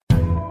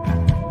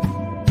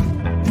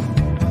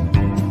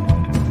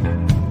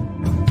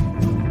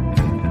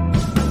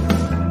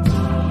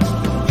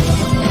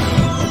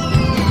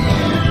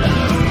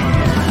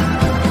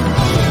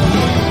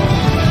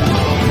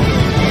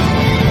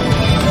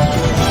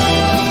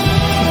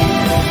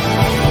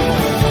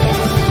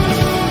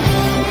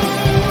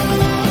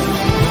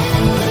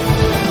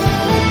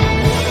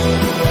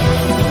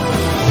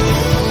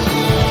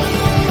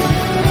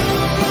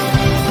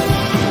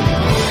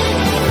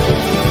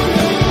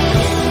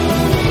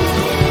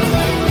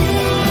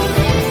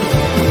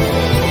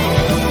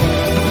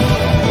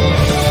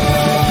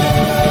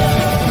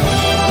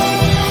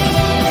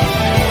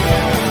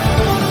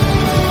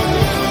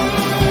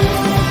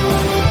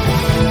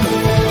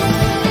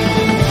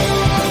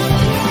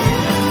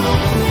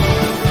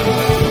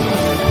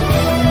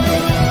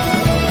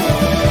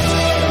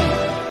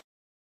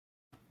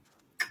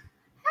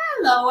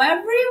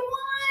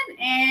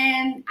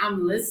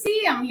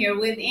here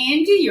with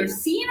Angie. You're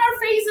seeing our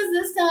faces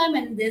this time,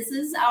 and this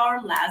is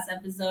our last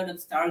episode of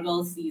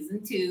Stargirl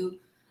Season 2.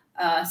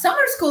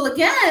 Summer school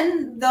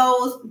again,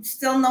 though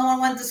still no one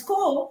went to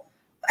school.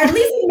 At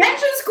least they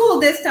mentioned school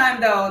this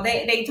time, though.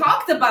 They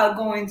talked about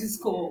going to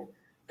school.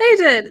 They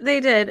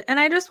did. And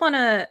I just want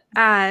to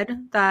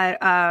add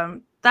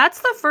that that's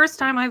the first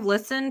time I've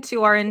listened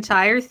to our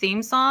entire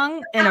theme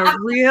song in a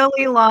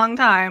really long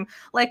time.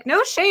 Like,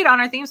 no shade on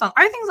our theme song.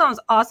 Our theme song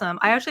is awesome.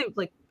 I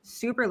actually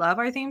super love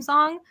our theme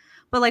song.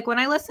 But when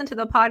I listen to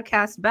the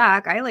podcast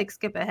back, I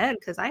skip ahead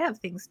because I have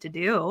things to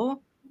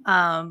do.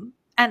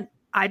 And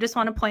I just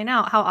want to point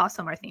out how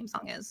awesome our theme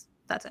song is.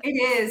 That's it. It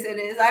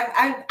is.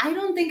 I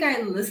don't think I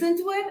listened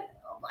to it.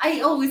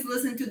 I always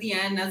listen to the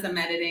end as I'm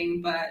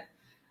editing, but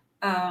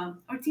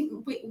our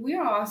team,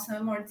 we're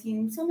awesome. Our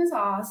team song is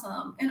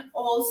awesome. And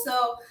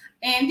also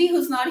Andy,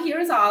 who's not here,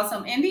 is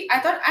awesome. I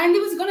thought Andy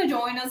was going to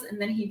join us,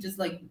 and then he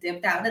just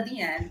dipped out at the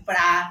end. But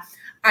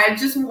I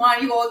just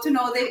want you all to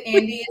know that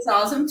Andy is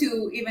awesome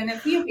too, even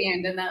if he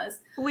abandoned us.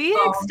 We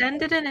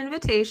extended an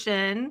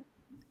invitation,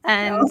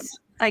 and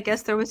I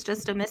guess there was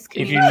just a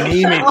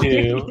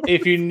miscommunication.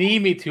 If you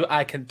need me to,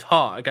 I can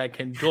talk. I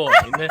can join.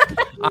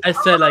 I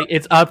said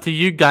it's up to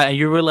you guys, and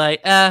you were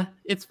like,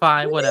 it's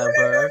fine,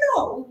 whatever.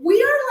 No.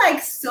 We are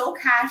so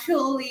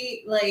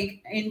casually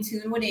in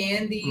tune with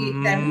Andy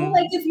that we're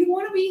if you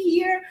want to be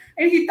here,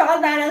 and he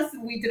thought that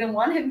we didn't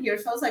want him here,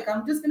 so I was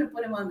I'm just gonna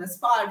put him on the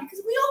spot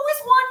because we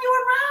always want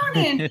you around,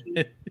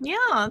 Andy.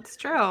 Yeah, it's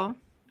true.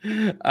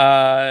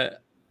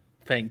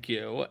 Thank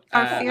you,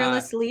 our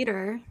fearless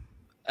leader.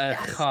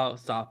 Yes. Oh,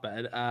 stop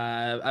it.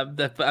 I'm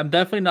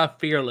definitely not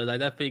fearless. I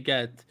definitely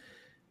get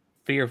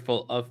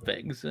fearful of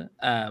things.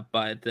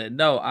 But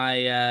no,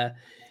 I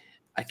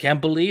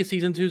can't believe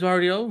season 2 is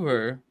already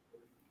over.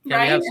 Can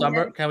we have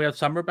summer? Can we have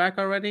summer back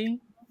already?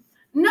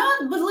 No,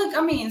 but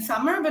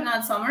summer, but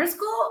not summer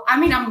school.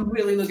 I'm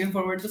really looking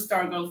forward to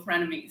Stargirl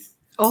Frenemies.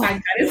 Oh,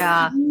 that is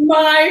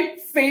my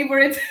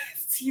favorite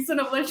season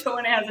of the show,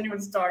 and it hasn't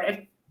even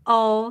started.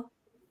 Oh,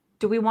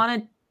 do we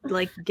want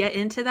to get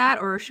into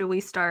that, or should we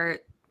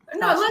start?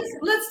 No,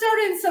 let's start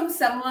in some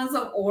semblance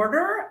of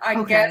order.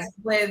 I guess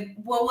with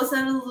what was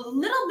a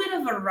little bit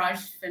of a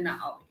rush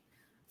finale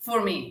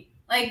for me.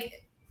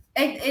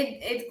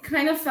 It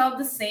kind of felt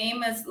the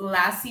same as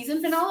last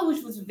season finale,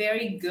 which was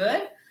very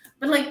good,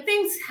 but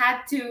things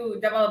had to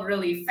develop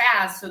really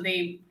fast, so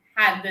they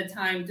had the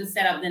time to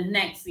set up the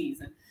next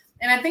season.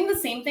 And I think the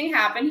same thing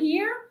happened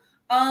here.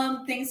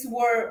 Things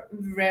were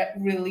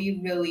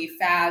really, really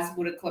fast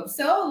with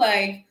Eclipso.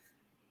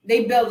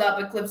 They build up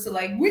Eclipso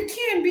we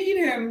can't beat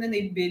him, and then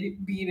they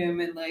beat him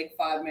in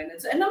 5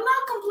 minutes. And I'm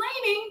not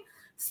complaining,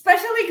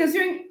 especially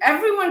considering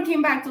everyone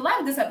came back to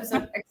life this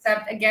episode,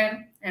 except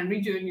again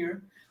Henry Jr.,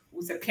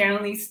 who's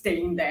apparently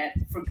staying dead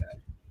for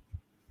good.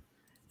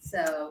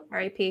 So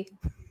R.I.P.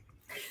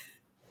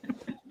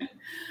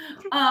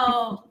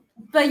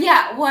 But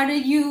yeah, what do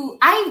you?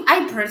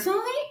 I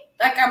personally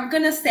I'm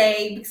gonna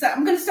say, because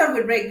I'm gonna start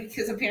with Rick,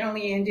 because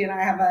apparently Andy and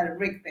I have a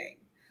Rick thing.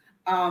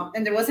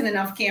 And there wasn't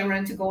enough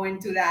Cameron to go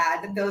into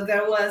that. Though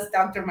there was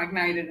Dr.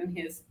 McNider and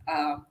his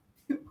what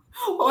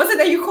was it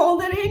that you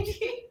called it,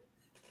 Angie?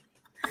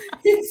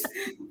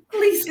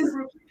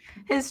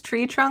 His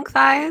tree trunk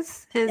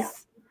thighs,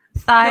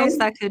 thighs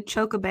that could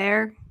choke a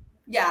bear.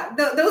 Yeah,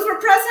 those were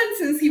present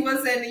since he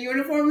was in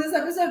uniform this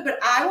episode. But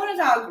I want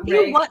to talk.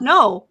 Rick.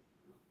 No.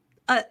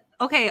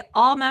 Okay,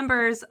 all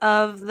members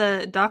of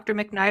the Dr.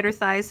 McNider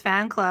thighs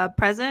fan club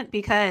present,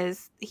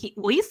 because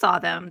we saw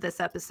them this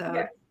episode.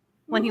 Yeah.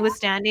 When he was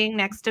standing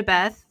next to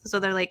Beth. So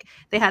they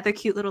had their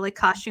cute little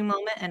costume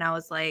moment, and I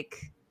was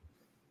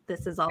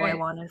this is all I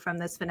wanted from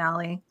this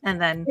finale.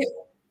 And then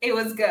it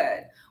was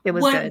good. It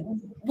was good.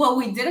 What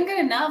we didn't get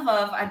enough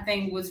of, I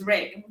think, was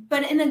Rick,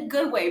 but in a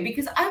good way,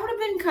 because I would have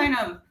been kind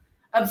of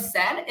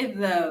upset if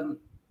the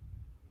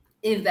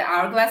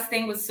hourglass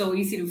thing was so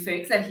easy to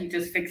fix that he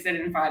just fixed it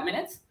in 5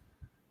 minutes.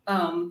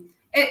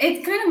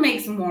 It kind of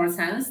makes more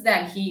sense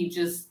that he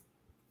just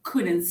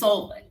couldn't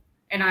solve it,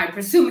 and I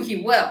presume he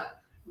will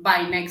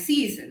by next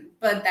season,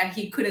 but that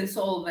he couldn't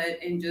solve it,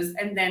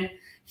 and then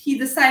he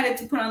decided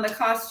to put on the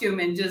costume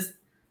and just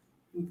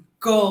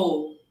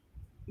go,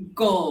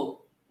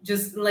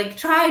 just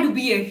try to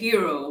be a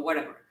hero or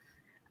whatever.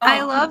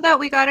 I love that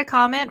we got a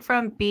comment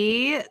from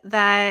B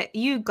that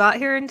you got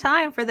here in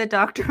time for the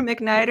Dr.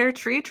 McNider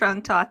tree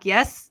trunk talk.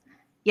 Yes,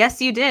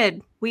 you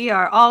did.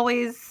 We're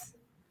always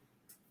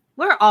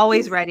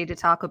ready to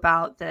talk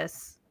about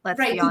this. Let's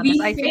be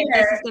honest. I think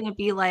this is going to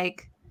be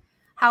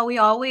how we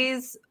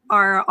always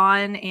are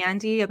on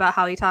Andy about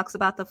how he talks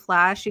about the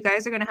Flash. You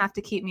guys are going to have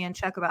to keep me in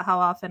check about how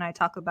often I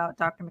talk about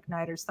Dr.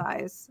 McNider's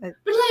thighs. But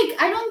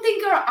I don't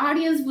think our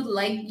audience would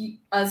like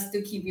us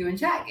to keep you in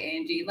check,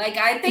 Angie.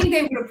 I think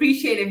they would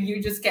appreciate if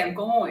you just kept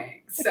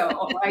going.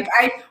 So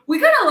we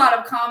got a lot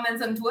of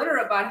comments on Twitter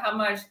about how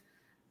much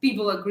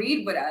people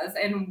agreed with us,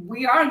 and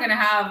we are going to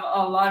have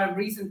a lot of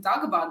reason to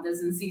talk about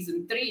this in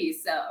season 3.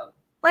 So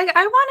I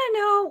want to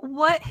know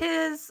what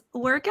his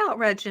workout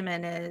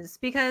regimen is,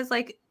 because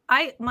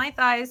my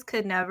thighs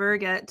could never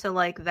get to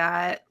like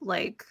that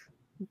like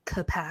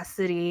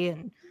capacity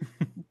and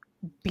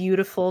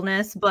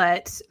beautifulness,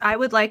 but I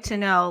would like to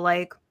know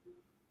like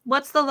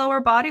what's the lower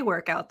body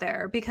work out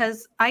there,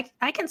 because I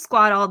can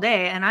squat all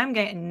day and I'm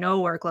getting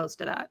nowhere close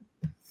to that.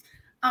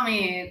 I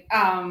mean,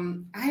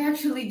 I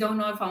actually don't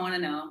know if I want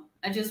to know.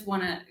 I just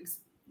want to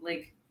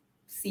like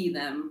see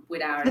them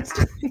without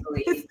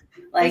actually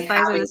like his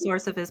thighs are the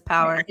source of his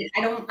power.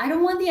 I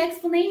don't want the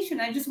explanation.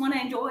 I just want to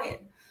enjoy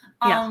it.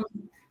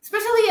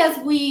 Especially as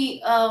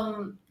we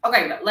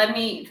okay, but let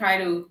me try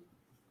to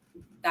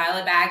dial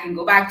it back and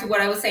go back to what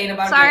I was saying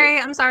about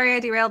I'm sorry I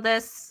derailed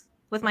this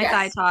with my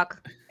thigh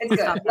talk. It's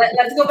good.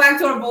 Let's go back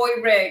to our boy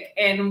Rick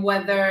and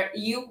whether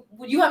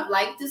would you have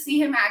liked to see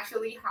him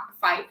actually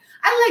fight.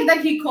 I like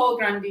that he called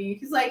Grundy.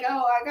 He's like,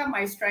 oh, I got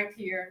my strength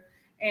here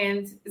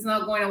and it's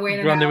not going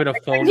away. Grundy with a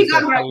phone. He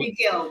got Grundy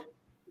killed.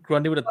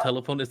 Grundy with a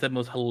telephone is the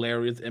most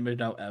hilarious image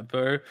now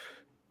ever.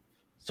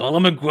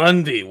 Solomon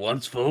Grundy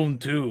wants phone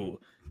too.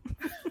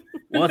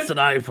 What's an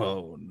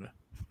iPhone?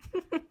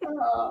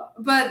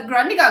 But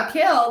Grundy got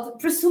killed,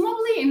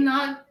 presumably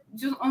not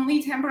just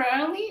only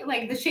temporarily.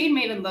 Like the shade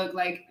made it look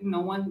like no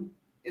one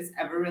is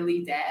ever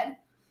really dead.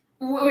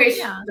 Which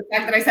the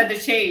fact that I said the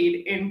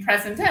shade in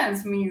present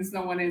tense means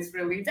no one is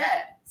really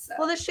dead. So.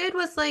 Well, the shade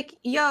was like,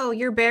 yo,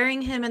 you're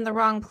burying him in the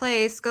wrong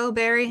place. Go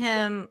bury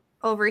him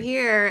over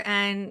here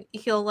and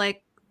he'll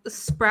like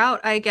sprout,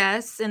 I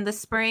guess, in the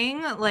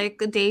spring,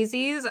 like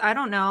daisies. I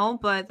don't know,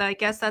 but I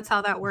guess that's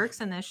how that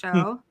works in this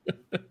show.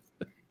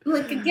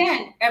 Like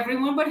again,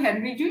 everyone but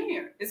Henry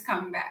Jr. is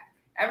coming back.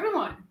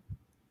 Everyone.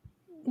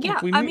 Yeah,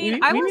 we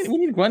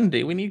need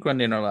Grundy. We need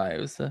Grundy in our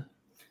lives.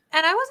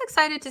 And I was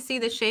excited to see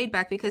the shade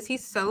back because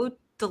he's so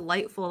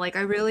delightful. Like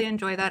I really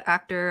enjoy that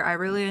actor. I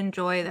really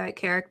enjoy that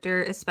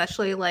character,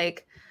 especially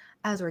like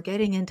as we're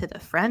getting into the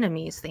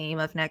frenemies theme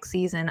of next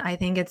season. I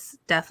think it's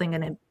definitely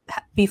going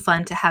to be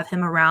fun to have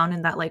him around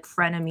in that like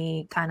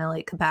frenemy kind of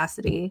like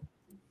capacity.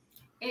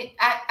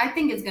 I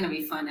think it's going to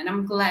be fun, and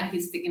I'm glad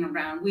he's sticking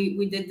around.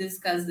 We did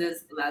discuss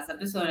this last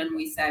episode, and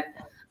we said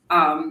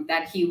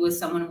that he was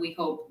someone we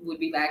hope would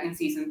be back in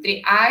season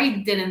 3.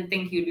 I didn't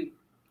think he would be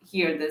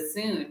here this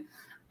soon.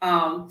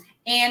 And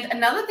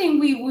another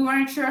thing we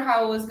weren't sure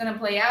how it was going to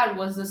play out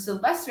was the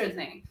Sylvester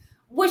thing,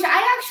 which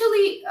I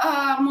actually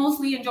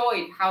mostly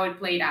enjoyed how it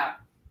played out.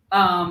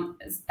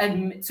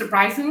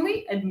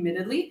 Surprisingly,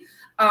 admittedly,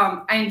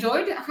 I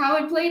enjoyed how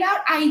it played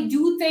out. I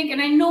do think,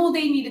 and I know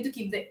they needed to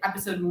keep the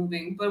episode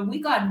moving, but we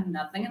got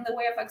nothing in the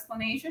way of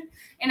explanation.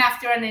 And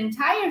after an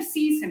entire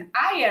season,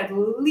 I at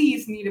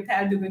least needed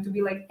Pat Dugan to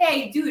be like,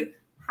 hey, dude,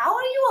 how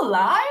are you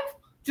alive?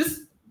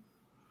 Just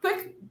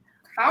quick,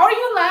 how are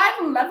you alive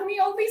and loving me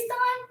all this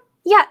time?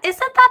 Yeah,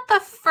 isn't that the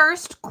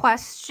first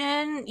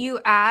question you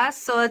ask?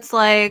 So it's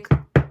like,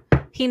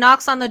 he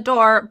knocks on the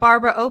door,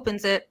 Barbara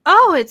opens it.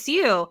 Oh, it's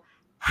you.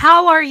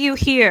 How are you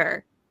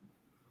here?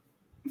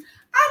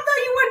 I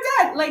thought you were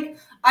dead. Like,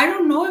 I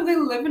don't know if they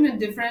live in a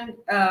different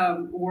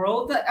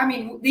world. I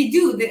mean, they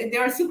do. They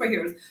are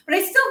superheroes. But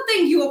I still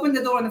think you open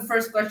the door and the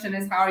first question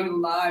is, how are you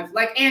alive?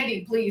 Like,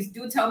 Andy, please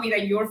do tell me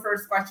that your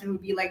first question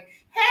would be like,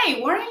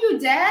 hey, weren't you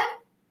dead?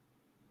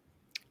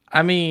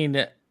 I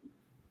mean,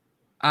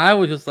 I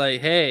was just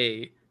like,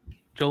 hey,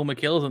 Joel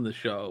McHale's on the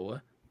show.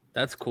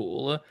 That's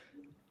cool.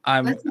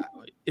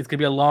 It's gonna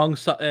be a long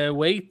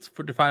wait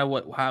to find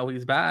out how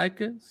he's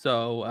back.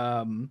 So,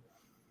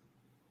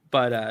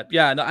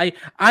 yeah, no,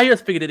 I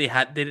just figured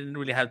that they didn't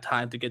really have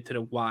time to get to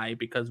the why,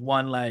 because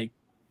one, like,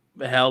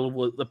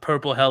 the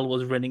purple hell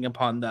was raining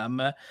upon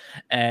them,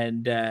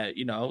 and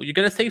you know, you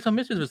gotta save some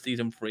mysteries with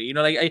season 3. You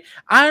know, like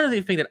I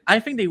honestly think I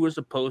think they were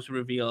supposed to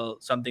reveal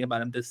something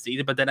about him this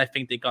season, but then I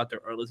think they got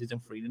their early season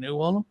 3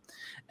 renewal,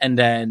 and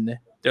then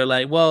they're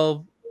like,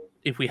 well,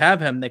 if we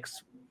have him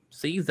next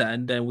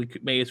season, then we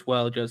may as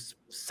well just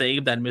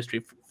save that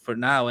mystery for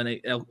now, and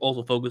it'll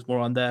also focus more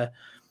on the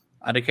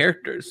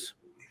characters.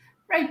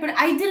 Right, but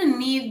I didn't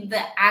need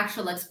the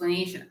actual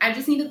explanation. I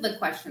just needed the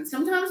question.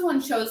 Sometimes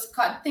when shows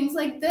cut things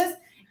like this,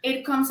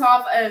 it comes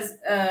off as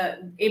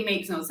it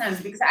makes no sense,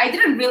 because I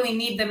didn't really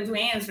need them to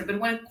answer. But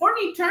when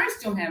Courtney turns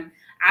to him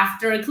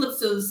after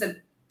Eclipso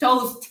said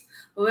toast,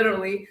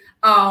 literally,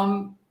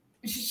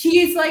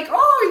 she's like,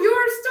 oh, you're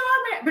a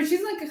Starman. But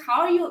she's like,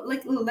 how are you?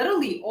 Like,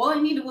 literally, all I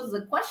needed was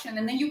the question,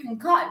 and then you can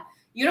cut.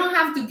 You don't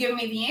have to give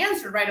me the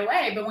answer right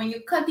away. But when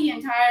you cut the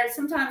entire,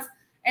 sometimes,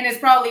 and it's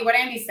probably what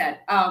Andy said,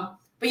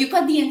 but you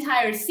cut the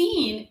entire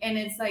scene, and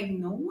it's like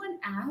no one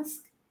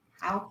asked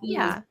how he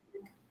was.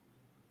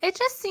 It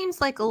just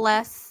seems like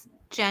less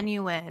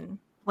genuine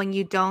when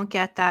you don't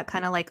get that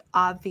kind of like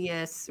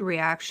obvious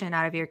reaction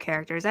out of your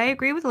characters. I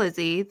agree with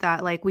Lizzie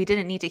that like we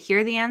didn't need to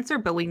hear the answer,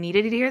 but we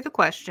needed to hear the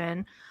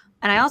question.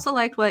 And I also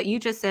liked what you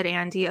just said,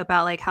 Andy,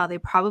 about like how they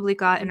probably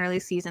got an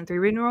early season 3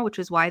 renewal, which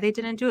is why they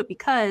didn't do it,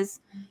 because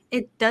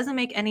it doesn't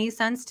make any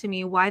sense to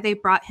me why they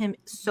brought him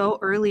so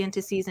early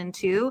into season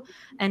 2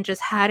 and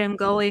just had him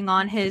going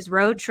on his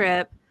road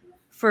trip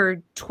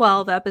for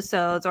 12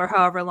 episodes or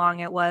however long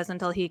it was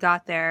until he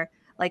got there.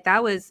 Like,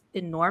 that was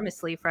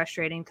enormously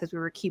frustrating because we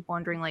were keep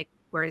wondering, like,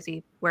 Where is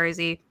he? Where is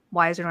he?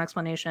 Why is there no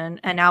explanation?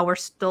 And now we're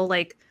still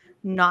like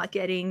not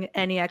getting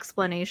any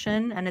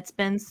explanation, and it's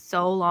been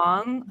so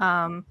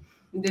long.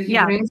 Did he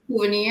bring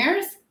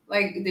souvenirs?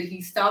 Like, did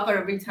he stop at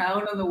every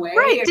town on the way?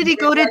 Right? Did he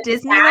go to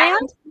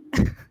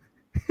Disneyland?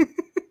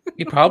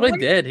 He probably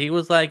did. He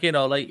was like,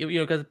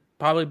 because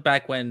probably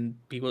back when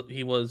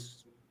he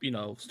was,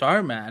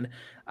 Starman.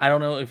 I don't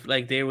know if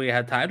like they really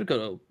had time to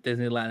go to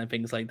Disneyland and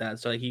things like that.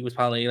 So like, he was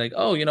probably like,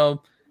 oh,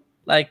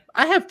 like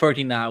I have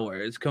 13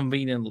 hours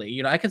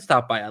conveniently. I can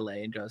stop by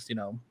LA and just,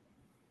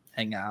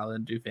 hang out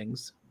and do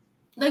things.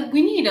 Like,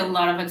 we need a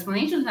lot of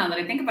explanations now that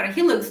I think about it.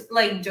 He looks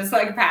like just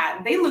like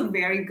Pat. They look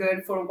very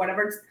good for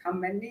how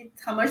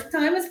much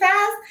time has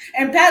passed.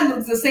 And Pat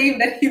looks the same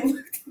that he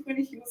looked when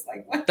he was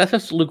like, what? That's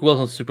just Luke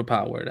Wilson's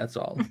superpower. That's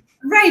all.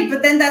 Right,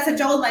 but then that's a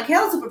Joel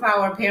McHale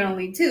superpower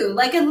apparently too.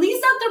 Like, at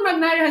least Dr.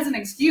 McNider has an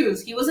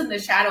excuse. He was in the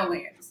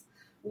Shadowlands.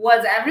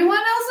 Was everyone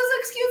else's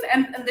excuse?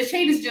 And the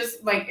Shade is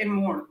just like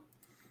immortal.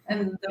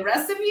 And the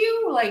rest of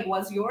you, like,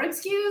 was your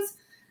excuse?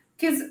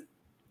 Because,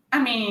 I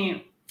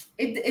mean,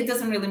 it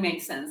doesn't really make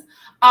sense.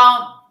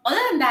 Other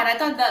than that, I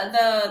thought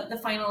that the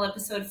final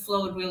episode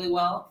flowed really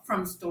well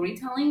from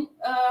storytelling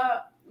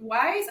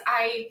wise.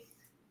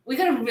 We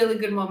got a really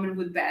good moment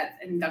with Beth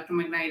and Dr.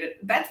 McNider.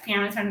 Beth's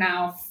parents are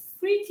now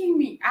freaking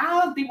me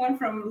out. They went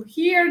from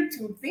here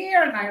to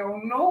there, and I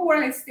don't know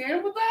where I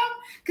stand with them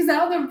because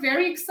now they're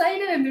very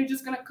excited and they're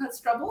just gonna cause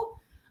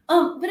trouble.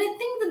 But I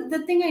think that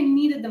the thing I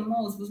needed the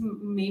most was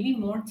maybe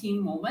more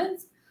team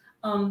moments.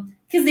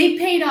 Because they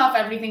paid off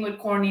everything with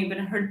Courtney, but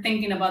her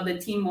thinking about the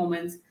team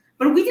moments.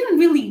 But we didn't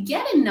really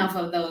get enough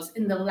of those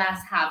in the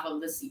last half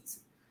of the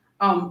season.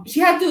 She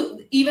had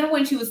to, even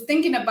when she was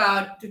thinking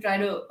about to try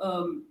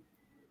to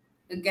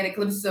get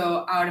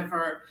Eclipso out of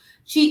her,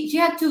 she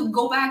had to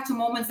go back to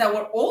moments that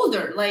were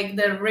older. Like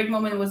the Rick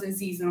moment was in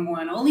season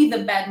 1. Only the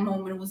Beth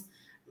moment was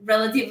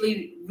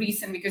relatively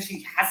recent because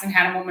she hasn't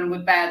had a moment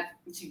with Beth.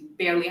 She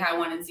barely had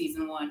one in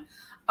season 1.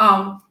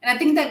 And I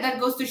think that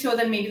goes to show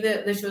that maybe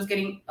the show's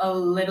getting a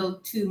little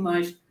too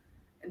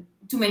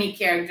many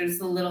characters,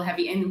 a little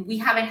heavy. And we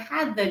haven't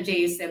had the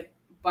JSF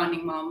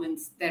bonding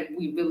moments that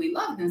we really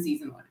loved in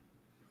season 1.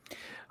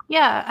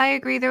 Yeah, I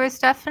agree. There was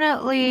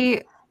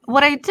definitely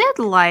what I did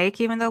like,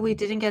 even though we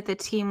didn't get the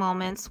team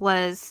moments,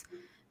 was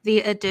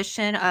the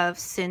addition of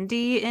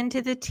Cindy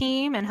into the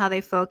team and how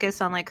they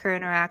focus on like her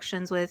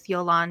interactions with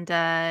Yolanda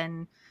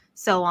and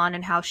so on,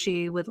 and how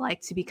she would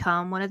like to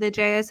become one of the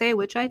JSA,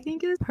 which I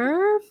think is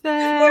perfect.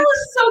 It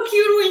was so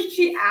cute when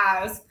she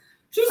asked.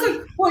 She was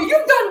like, well,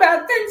 you've done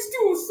bad things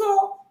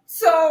too,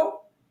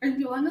 so. And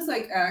Yolanda's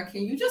like,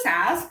 can you just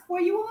ask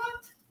what you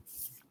want?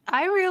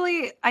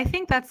 I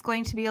think that's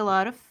going to be a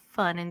lot of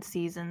fun in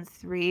season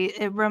 3.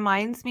 It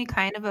reminds me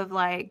kind of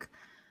like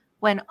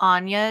when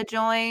Anya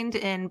joined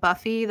in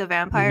Buffy the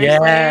Vampire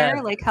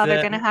Slayer, like how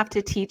they're going to have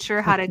to teach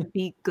her how to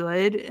be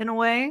good in a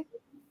way.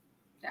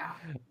 Yeah.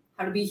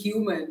 How to be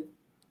human.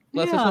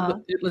 Let's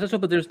just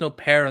hope that there's no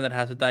parent that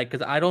has to die,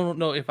 because I don't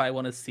know if I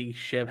want to see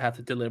Shiv have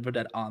to deliver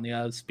that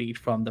Anya speech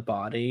from the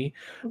body.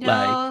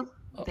 No,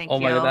 thank you.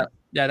 My god,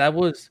 that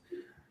was.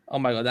 Oh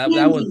my god, that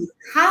was.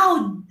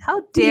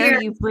 How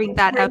dare you bring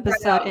that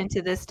episode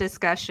into this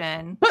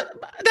discussion?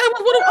 But that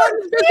was one of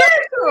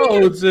our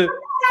episodes.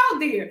 Out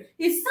there.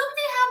 If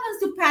something happens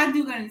to Pat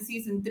Dugan in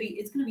season 3,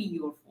 it's gonna be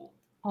your fault.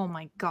 Oh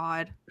my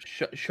god.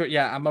 Sure.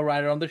 Yeah, I'm a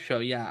writer on the show.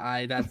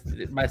 Yeah, that's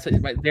my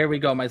there we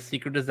go. My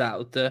secret is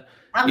out.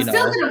 I'm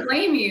still gonna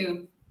blame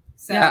you.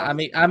 So. Yeah,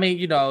 I mean,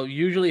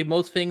 usually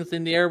most things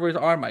in the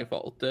Arrowverse are my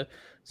fault,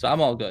 so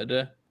I'm all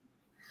good.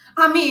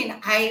 I mean,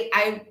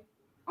 I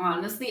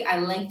honestly, I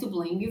like to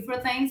blame you for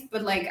things,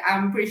 but like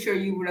I'm pretty sure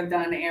you would have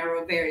done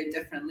Arrow very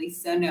differently.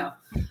 So no.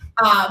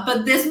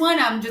 But this one,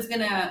 I'm just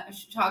gonna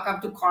chalk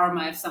up to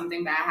karma if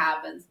something bad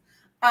happens.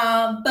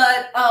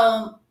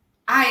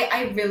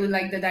 I really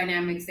like the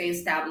dynamics they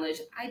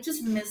established. I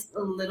just missed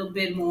a little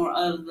bit more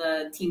of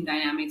the team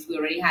dynamics we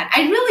already had.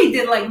 I really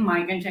did like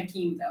Mike and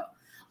Jakeem though.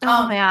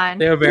 Oh man,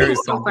 they were very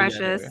so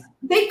precious.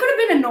 They could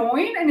have been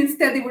annoying, and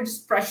instead they were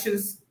just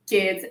precious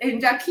kids.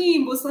 And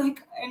Jakeem was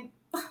like,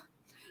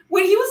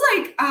 when he was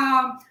like,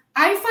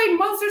 I fight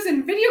monsters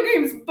in video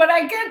games, but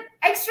I get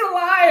extra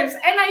lives,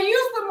 and I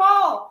use them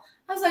all.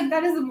 I was like,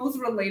 that is the most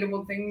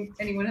relatable thing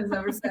anyone has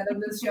ever said on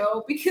this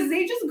show, because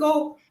they just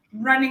go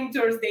running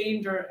towards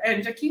danger,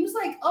 and Jakeem's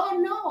like, oh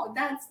no,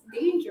 that's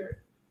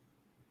danger.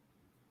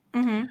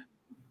 Mm-hmm.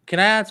 Can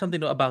I add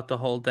something about the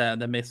whole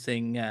the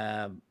missing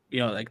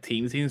like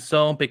team scene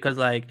zone, because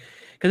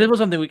it was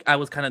something I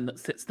was kind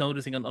of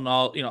noticing on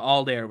all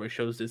all the Arrow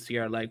shows this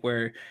year, like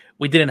where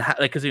we didn't have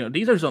because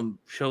these are some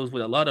shows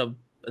with a lot of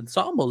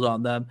ensembles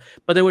on them,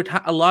 but there were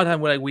a lot of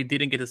time where we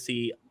didn't get to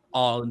see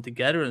all and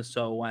together and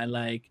so on.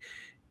 I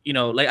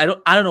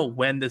don't know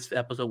when this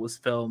episode was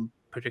filmed,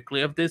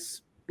 particularly of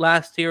this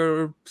last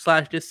year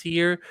 / this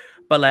year,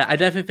 but I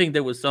definitely think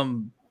there was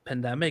some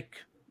pandemic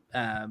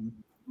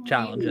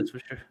challenges for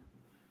sure.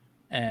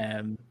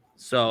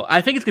 So I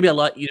think it's gonna be a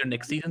lot easier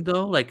next season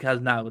though, like because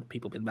now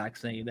people been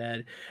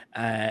vaccinated,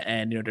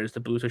 and there's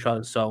the booster shot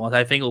and so on. So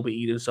I think it'll be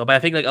easier. So, but I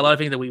think like a lot of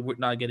things that we were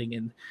not getting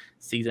in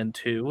season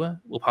 2,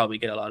 we'll probably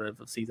get a lot of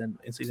season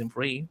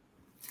 3.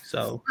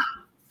 So,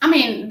 I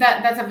mean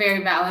that's a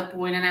very valid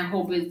point, and I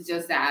hope it's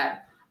just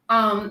that.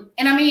 And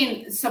I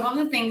mean, some of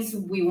the things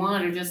we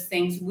want are just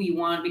things we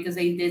want because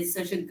they did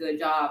such a good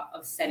job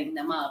of setting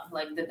them up.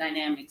 Like the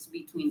dynamics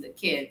between the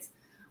kids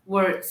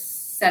were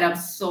set up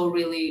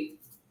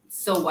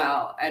so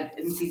well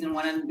in season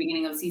 1 and the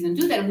beginning of season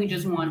 2 that we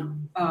just want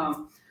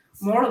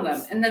more of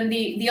them. And then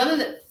the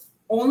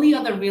only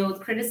other real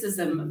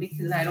criticism,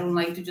 because I don't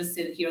like to just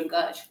sit here and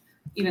gush,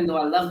 even though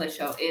I love the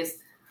show, is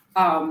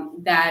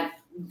that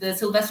the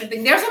Sylvester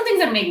thing. There are some things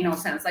that make no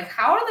sense. Like,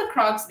 how are the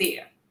Crocs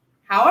there?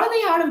 How are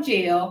they out of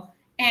jail?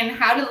 And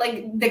how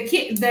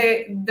did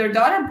their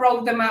daughter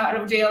broke them out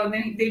of jail and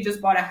then they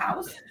just bought a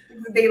house?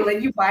 They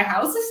let you buy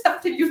houses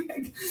after you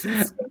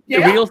The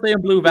real stay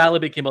in Blue Valley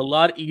became a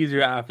lot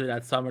easier after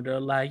that summer. They're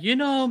like,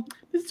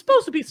 it's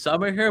supposed to be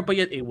summer here, but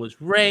yet it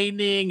was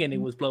raining and it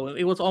was blowing.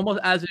 It was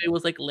almost as if it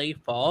was like late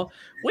fall.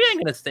 We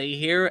ain't gonna stay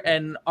here.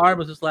 And Arm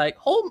was just like,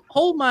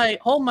 hold my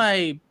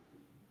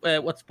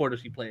what sport does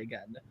she play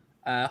again?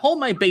 Hold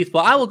my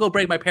baseball. I will go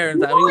break my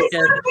parents out.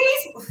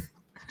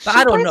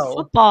 I don't know.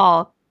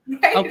 Football.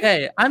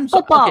 Okay,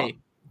 football. Okay.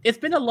 It's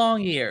been a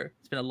long year.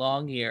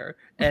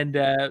 And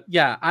I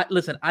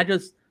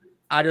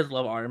just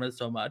love Artemis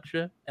so much,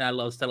 and I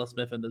love Stella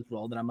Smith in this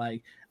role that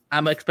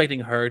I'm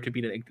expecting her to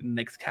be the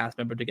next cast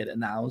member to get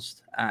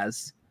announced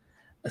as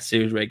a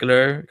series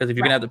regular. Because if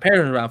you're gonna have the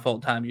parents around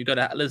full time, you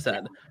gotta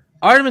listen.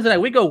 Artemis and I,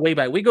 we go way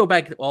back. We go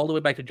back all the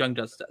way back to Young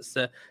Justice,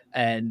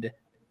 and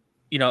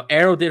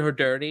Arrow did her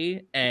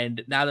dirty,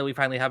 and now that we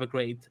finally have a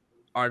great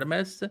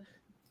Artemis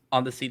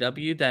on the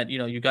CW, that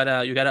you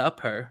gotta up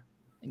her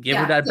and give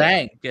her that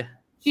bank.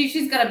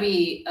 She's gotta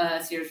be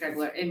a series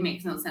regular. It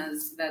makes no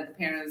sense that the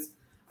parents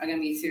are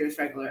gonna be series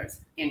regulars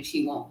and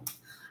she won't.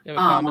 We have a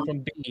comment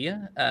from B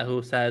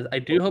who says, "I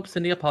do hope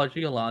Cindy apologized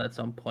to Yolanda at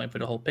some point for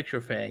the whole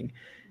picture thing."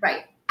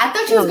 Right. I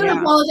thought she was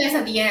gonna apologize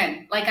at the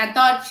end. Like I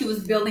thought she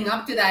was building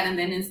up to that, and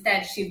then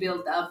instead she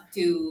built up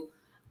to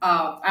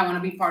I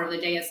want to be part of the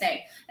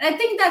JSA. And I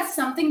think that's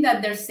something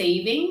that they're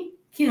saving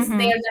because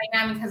their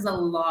dynamic has a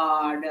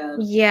lot of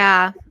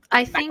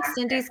I think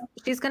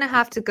she's gonna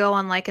have to go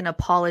on like an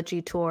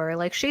apology tour.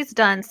 Like she's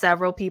done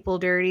several people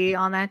dirty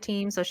on that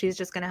team, so she's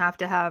just gonna have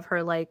to have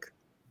her like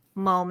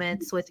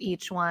moments with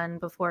each one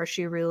before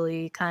she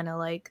really kind of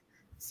like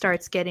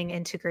starts getting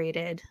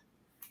integrated.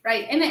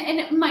 Right, and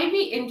it might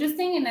be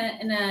interesting in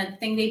a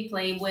thing they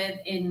play with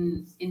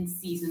in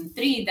season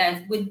 3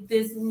 that with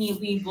this new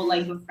people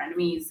like the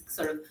frenemies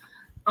sort of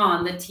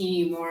on the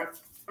team or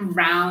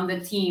around the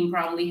team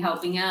probably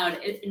helping out,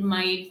 it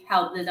might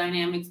help the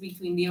dynamics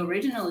between the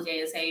original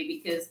JSA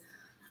because,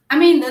 I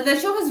mean, the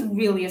show has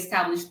really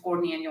established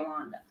Courtney and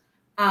Yolanda.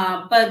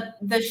 But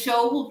the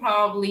show will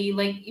probably,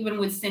 like, even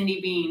with Cindy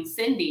being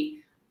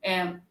Cindy,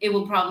 it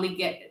will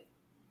probably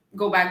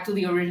go back to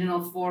the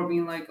original 4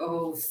 being like,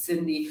 oh,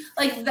 Cindy.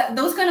 Like,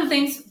 those kind of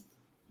things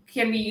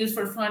can be used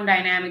for fun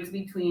dynamics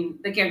between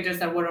the characters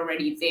that were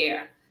already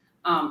there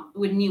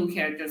with new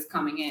characters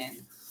coming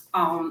in.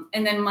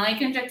 And then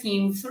Mike and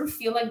Jakeem sort of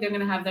feel like they're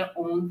going to have their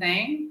own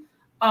thing.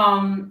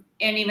 And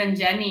even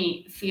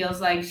Jenny feels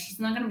like she's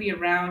not going to be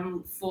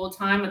around full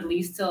time, at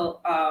least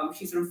till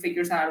she sort of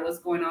figures out what's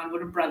going on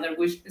with her brother,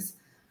 which is,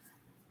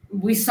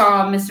 we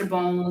saw Mr.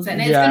 Bones,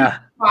 and it's going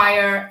to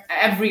require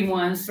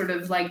everyone sort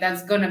of like,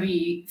 that's going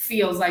to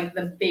feels like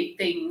the big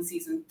thing in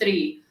season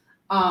 3.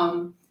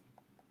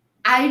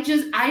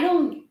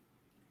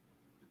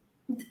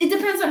 It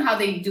depends on how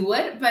they do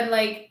it, but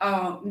like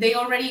they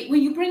already,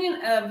 when you bring in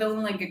a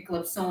villain like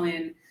Eclipso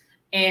in,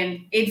 and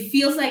it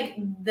feels like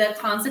the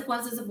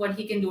consequences of what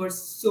he can do are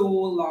so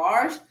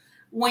large.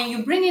 When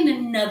you bring in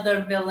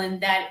another villain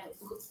that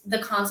the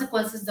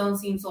consequences don't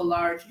seem so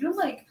large, you're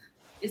like,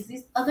 is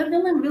this other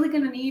villain really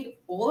going to need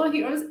all the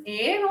heroes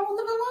and all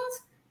the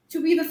villains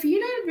to be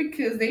defeated?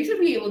 Because they should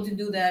be able to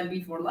do that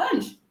before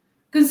lunch,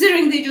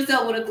 considering they just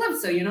dealt with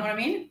Eclipso, you know what I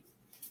mean?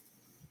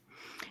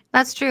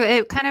 That's true.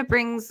 It kind of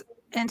brings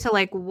into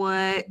like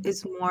what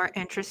is more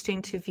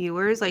interesting to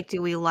viewers. Like, do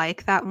we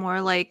like that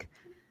more like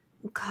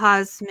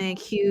cosmic,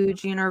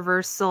 huge,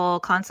 universal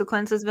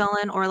consequences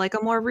villain, or like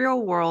a more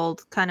real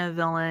world kind of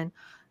villain?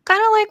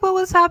 Kind of like what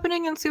was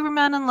happening in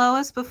Superman and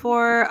Lois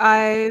before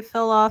I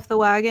fell off the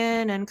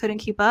wagon and couldn't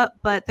keep up.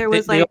 But there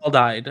was they all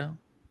died.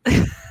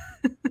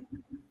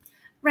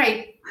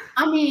 Right.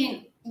 I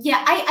mean,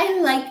 yeah, I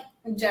like,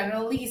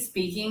 generally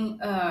speaking,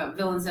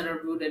 villains that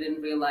are rooted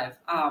in real life.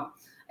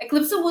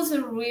 Eclipso was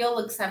a real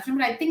exception,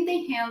 but I think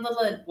they handled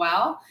it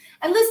well.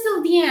 At least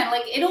till the end.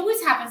 Like, it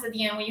always happens at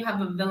the end when you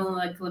have a villain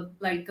like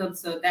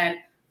Eclipso that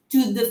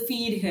to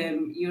defeat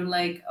him, you're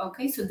like,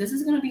 okay, so this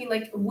is going to be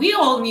like, we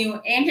all knew,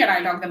 Angie and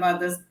I talked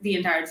about this the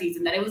entire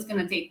season, that it was going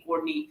to take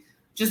Courtney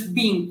just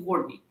being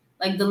Courtney,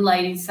 like the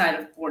lighting side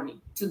of Courtney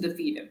to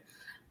defeat him.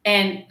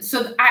 And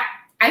so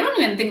I don't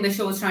even think the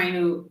show was trying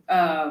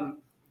to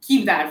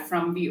keep that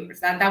from viewers.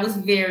 That was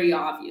very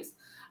obvious.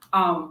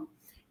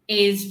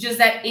 Is just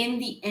that in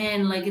the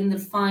end, like in the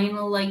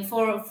final, like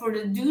for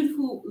the dude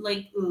who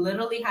like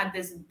literally had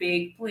this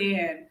big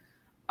plan,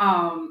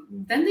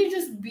 then they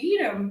just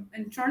beat him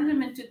and turned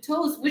him into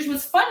toast, which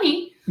was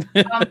funny.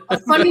 A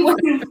funny way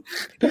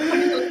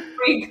to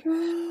break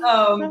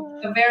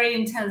a very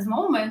intense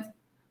moment.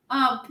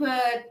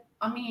 But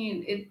I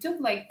mean, it took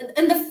like,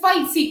 and the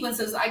fight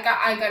sequences. I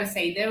gotta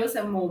say, there was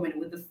a moment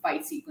with the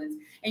fight sequence,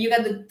 and you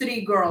got the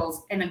three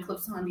girls and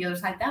Eclipse on the other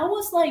side. That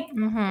was like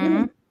one of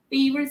my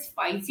favorite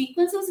fight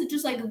sequences. It's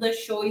just like the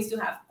choice to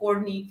have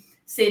Courtney,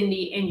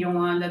 Cindy, and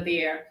Yolanda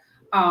there,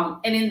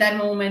 and in that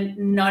moment,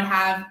 not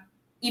have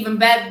even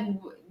Beth.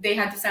 They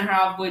had to send her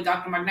off with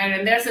Dr. McNider,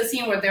 and there's a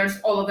scene where there's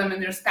all of them,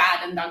 and there's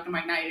Pat and Dr.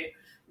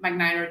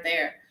 McNider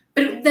there.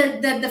 But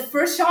the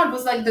first shot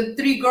was like the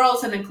three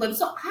girls in Eclipse.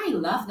 So I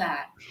love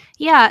that.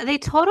 Yeah,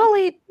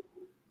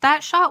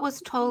 that shot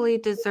was totally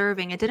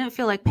deserving. It didn't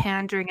feel like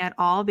pandering at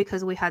all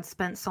because we had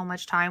spent so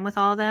much time with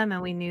all of them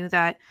and we knew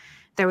that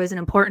there was an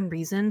important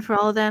reason for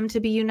all of them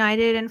to be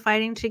united and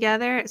fighting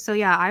together. So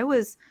yeah, I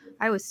was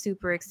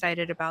super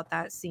excited about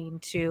that scene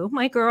too.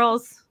 My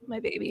girls, my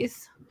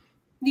babies.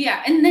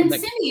 Yeah, and then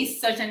Cindy is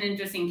such an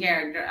interesting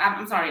character.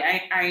 I'm sorry,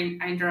 I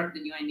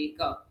interrupted you, Andy.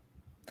 Go.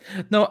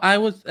 No, I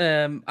was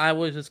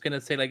just gonna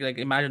say like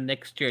imagine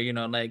next year,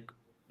 like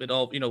with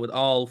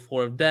all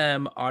four of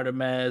them,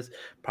 Artemis,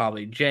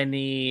 probably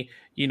Jenny,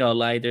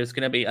 like there's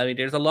gonna be, I mean,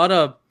 there's a lot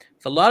of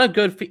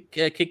good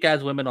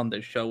kick-ass women on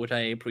this show, which I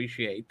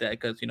appreciate that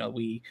because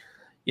we,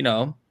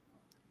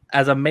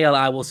 as a male,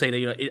 I will say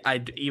that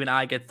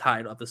I get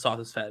tired of the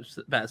sausage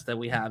fest that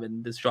we have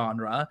in this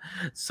genre,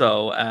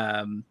 so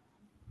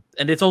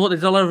and there's a lot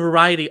of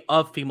variety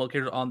of female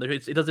characters on there.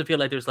 It doesn't feel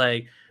like there's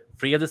like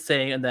three of the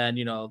same, and then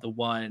the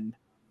one,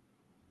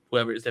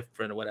 whoever is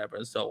different or whatever.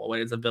 And so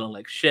whether it's a villain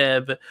like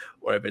Shiv,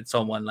 or if it's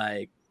someone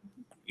like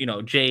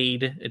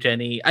Jade,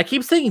 Jenny. I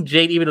keep saying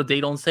Jade even though they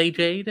don't say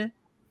Jade.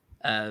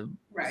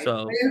 Right.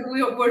 So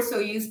we're so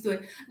used to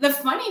it. The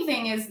funny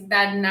thing is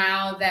that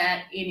now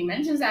that Annie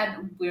mentions that,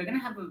 we're gonna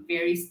have a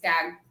very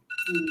stacked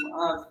team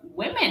of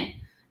women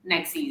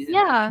next season.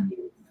 Yeah.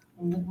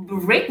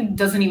 Rick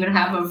doesn't even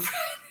have a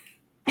friend.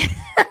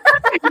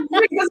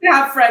 Rick doesn't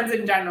have friends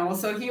in general,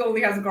 so he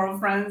only has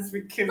girlfriends.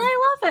 Because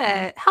I love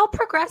it. How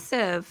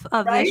progressive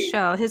of this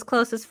show. His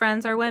closest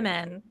friends are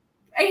women.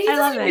 And he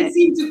doesn't even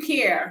seem to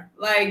care.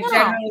 Like,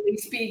 generally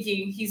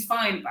speaking, he's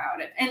fine about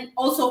it. And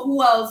also,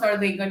 who else are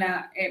they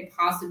gonna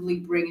possibly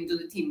bring into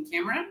the team?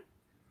 Cameron?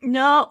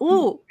 No.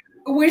 Ooh.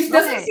 Which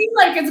doesn't seem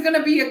like it's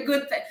gonna be a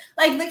good thing.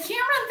 Like, the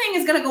Cameron thing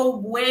is gonna go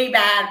way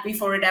bad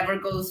before it ever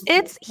goes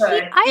good.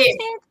 I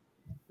think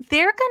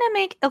they're gonna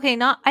make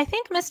I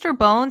think Mr.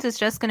 Bones is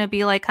just gonna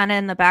be like kind of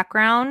in the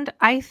background.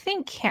 I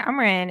think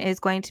Cameron is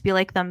going to be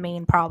like the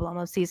main problem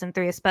of season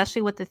 3,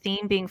 especially with the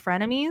theme being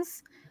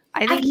frenemies.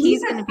 I think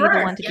he's gonna be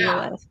the one to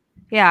deal with.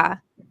 Yeah.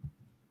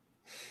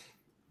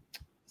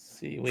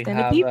 See, we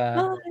have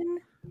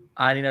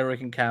Anina,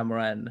 Rick, and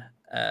Cameron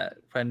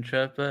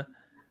friendship.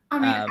 I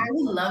mean, I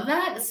would love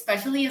that,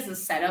 especially as a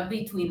setup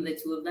between the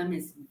two of them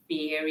is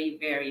very,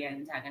 very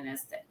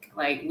antagonistic.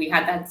 Like, we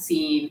had that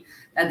scene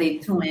that they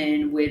threw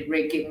in with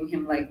Rick giving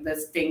him like the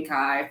stink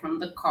eye from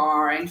the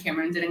car, and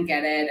Cameron didn't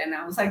get it. And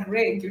I was like,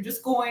 Rick, you're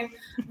just going.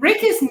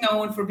 Rick is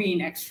known for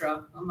being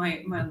extra.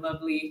 My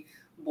lovely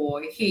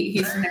boy.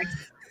 He's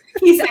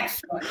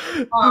extra.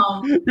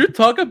 You're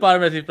talking about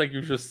him as if like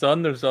you're your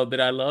son or something.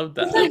 I love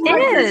that.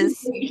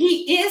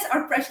 He is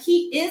our fresh.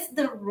 He is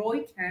the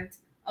Roy Kent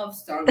of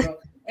Stargirl.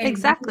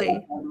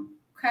 Exactly.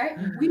 Okay.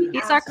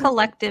 He's our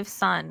collective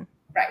son.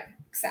 Right.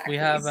 Exactly. We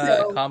have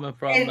a comment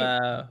from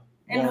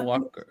Warren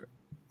Walker.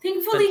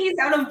 Thankfully, he's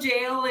out of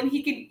jail and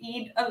he can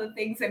eat other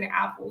things and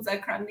apples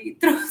that Grundy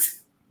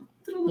throws.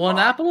 One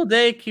apple a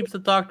day keeps the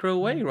doctor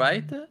away,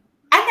 right? An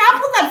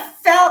apple that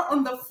fell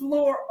on the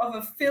floor of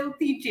a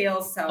filthy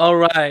jail cell. All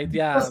right,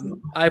 yeah,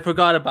 I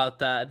forgot about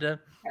that.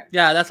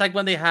 Yeah, that's like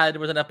when there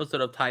was an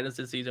episode of Titans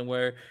this season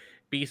where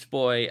Beast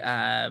Boy,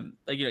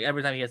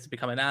 every time he has to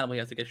become an animal, he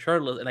has to get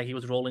shirtless, and like he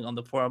was rolling on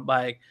the floor. I'm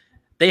like,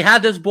 they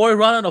had this boy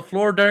run on the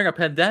floor during a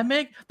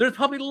pandemic. There's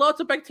probably lots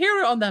of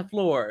bacteria on that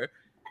floor.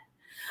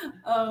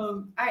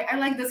 I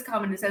like this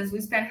comment. It says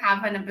we spent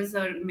half an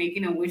episode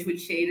making a wish with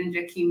Shade, and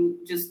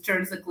Jakeem just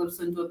turns Eclipse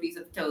into a piece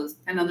of toast.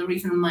 Another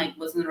reason Mike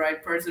wasn't the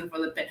right person for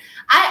the bit.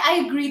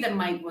 I agree that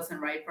Mike wasn't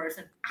the right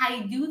person.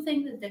 I do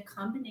think that the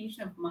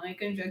combination of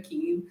Mike and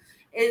Jakeem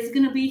is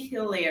gonna be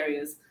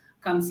hilarious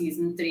come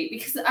season 3,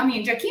 because I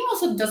mean Jakeem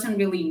also doesn't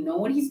really know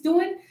what he's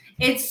doing.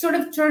 It's sort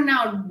of turned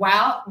out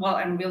well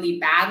and really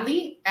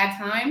badly at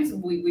times.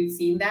 We've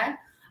seen that.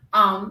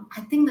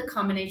 I think the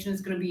combination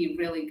is going to be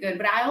really good,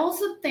 but I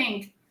also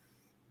think,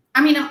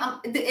 I mean,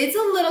 it's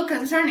a little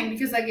concerning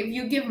because, like, if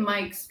you give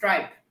Mike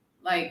Stripe,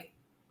 like,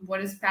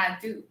 what does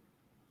Pat do?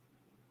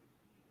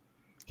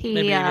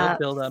 He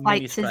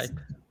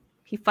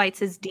fights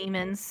his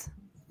demons.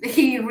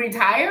 He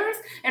retires,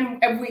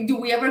 and do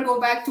we ever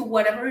go back to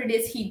whatever it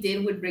is he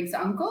did with Rick's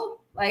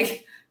uncle?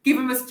 Like, give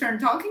him a stern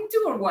talking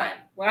to, or what?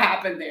 What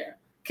happened there?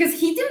 Because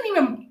he didn't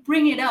even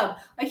bring it up.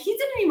 Like, he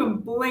didn't even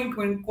blink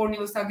when Courtney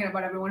was talking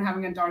about everyone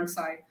having a dark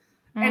side.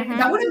 And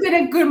that would have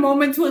been a good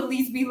moment to at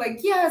least be like,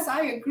 yes,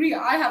 I agree.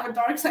 I have a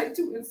dark side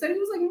too. Instead, he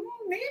was like,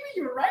 maybe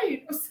you're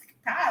right. I was like,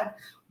 Pat,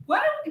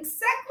 what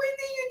exactly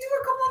did you do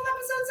a couple of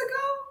episodes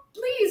ago?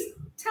 Please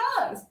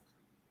tell us.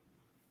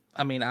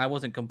 I mean, I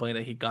wasn't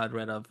complaining that he got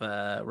rid of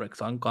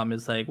Rick's uncle. I'm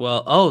just like,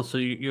 well, oh, so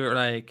you're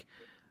like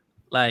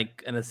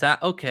an assassin.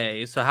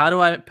 Okay, so how do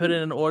I put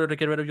in an order to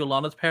get rid of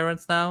Yolanda's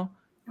parents now?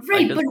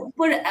 Right, but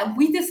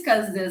we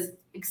discussed this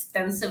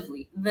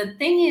extensively. The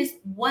thing is,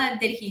 what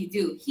did he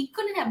do? He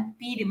couldn't have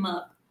beat him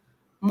up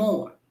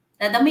more.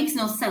 That makes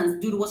no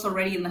sense. Dude was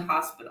already in the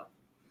hospital.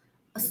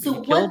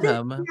 So what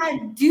did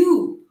he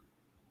do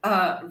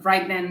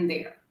right then and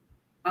there?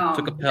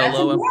 Took a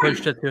pillow and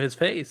pushed it to his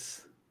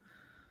face.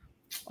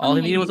 All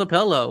he needed was a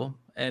pillow,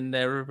 and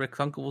Rick's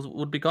uncle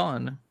would be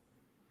gone.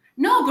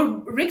 No,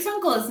 but Rick's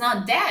uncle is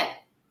not dead,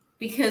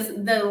 because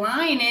the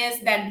line is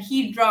that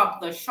he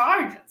dropped the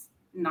charges.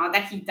 Not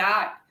that he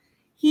died.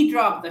 He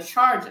dropped the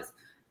charges.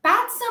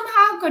 Pat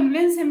somehow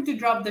convinced him to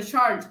drop the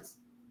charges.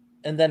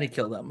 And then he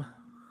killed them.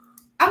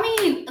 I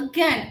mean,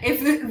 again,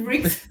 if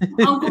Rick's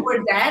uncle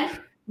were dead,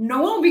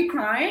 no one would be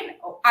crying.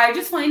 I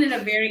just find it a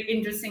very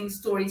interesting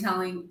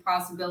storytelling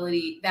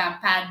possibility that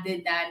Pat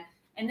did that.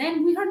 And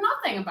then we heard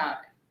nothing about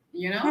it,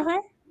 you know?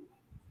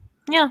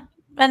 Mm-hmm. Yeah.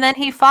 And then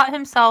he fought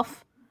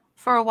himself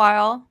for a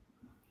while,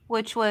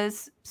 which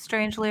was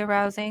strangely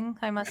arousing,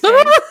 I must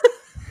say.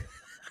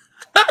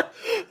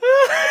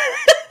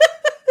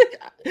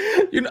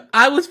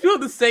 I was feeling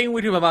the same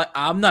with him.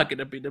 I'm not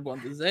gonna be the one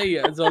to say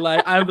it. So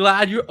like, I'm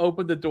glad you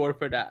opened the door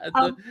for that.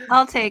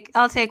 I'll take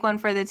one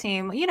for the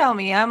team. You know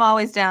me, I'm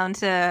always down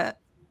to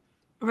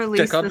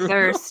release the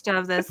thirst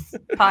of this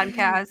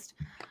podcast.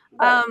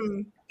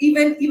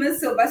 Even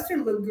Sylvester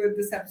looked good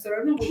this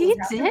episode. He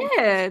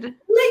did. Like,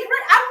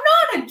 I'm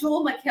not a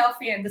Joel McHale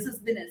fan. This has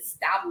been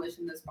established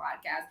in this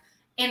podcast.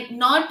 And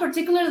not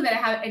particularly that I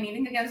have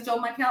anything against Joel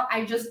McHale.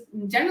 I just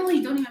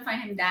generally don't even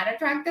find him that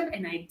attractive.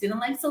 And I didn't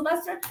like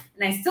Sylvester.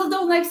 And I still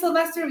don't like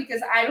Sylvester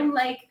because I don't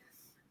like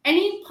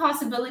any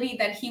possibility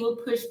that he will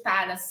push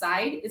Pat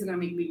aside is going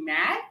to make me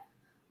mad.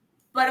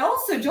 But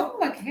also, Joel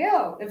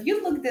McHale, if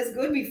you looked this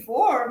good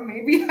before,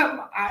 maybe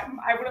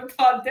I would have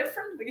thought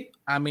differently.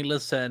 I mean,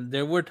 listen,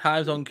 there were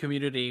times on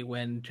Community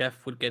when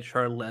Jeff would get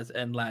shirtless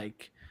and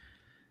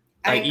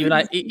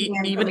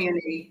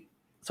Community.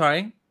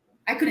 Sorry?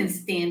 I couldn't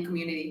stand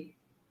Community.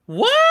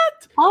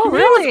 What? Oh,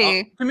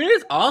 really? Community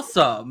is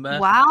awesome.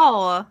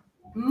 Wow.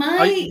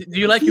 Do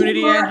you like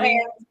Community,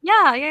 Angie?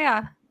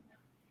 Yeah.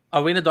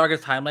 Are we in the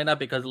darkest timeline now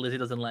because Lizzie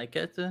doesn't like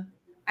it?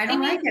 I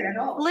don't like it at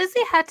all.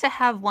 Lizzie had to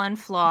have one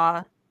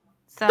flaw,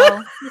 so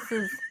this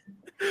is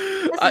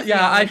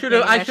I should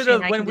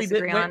have when we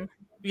did.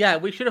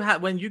 We should have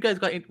had when you guys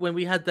got in, when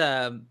we had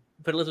the.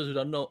 For the listeners who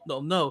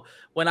don't know,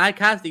 when I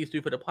cast these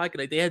two for the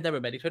podcast, they had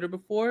never met each other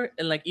before,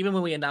 and even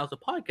when we announced the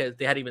podcast,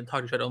 they hadn't even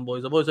talked to each other on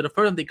Boys. So the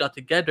first time they got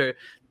together,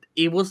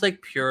 it was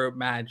pure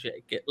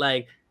magic.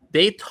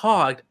 They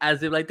talked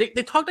as if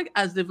they talked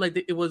as if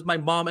it was my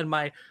mom and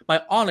my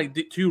aunt,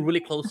 two really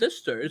close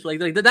sisters.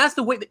 That's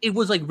the way it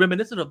was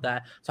reminiscent of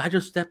that. So I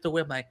just stepped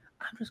away. I'm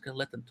just gonna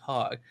let them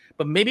talk.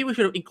 But maybe we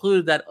should have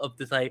included that of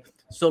this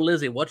so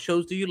Lizzie, what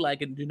shows do you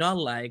like and do not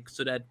like,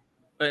 so that.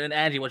 And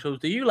Angie, what shows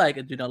do you like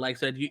and do not like,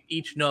 so that you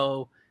each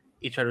know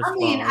each other's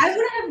flaws? I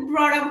would have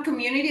brought up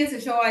Community as a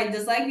show I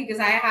dislike because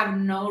I have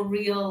no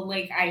real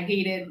I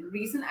hated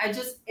reason.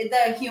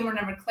 The humor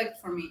never clicked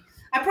for me.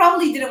 I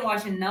probably didn't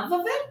watch enough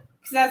of it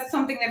because that's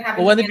something that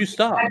happened. Well, when did you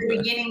stop? At the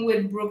beginning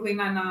with Brooklyn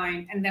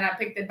Nine-Nine, and then I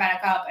picked it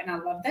back up and I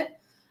loved it.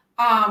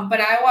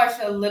 But I watched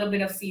a little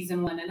bit of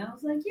season 1 and I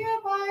was like, yeah,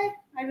 bye.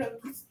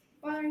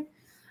 Bye.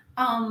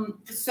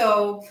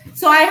 So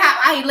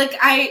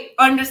I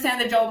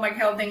understand the Joel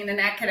McHale thing in an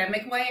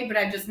academic way, but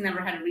I just never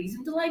had a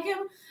reason to like him.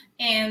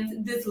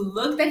 And this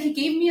look that he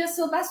gave me as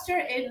Sylvester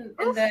in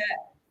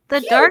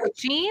the dark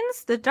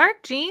jeans,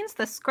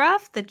 the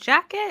scruff, the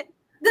jacket,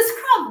 the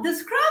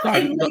scruff,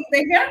 and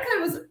the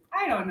haircut was,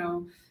 I don't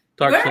know.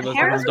 Darker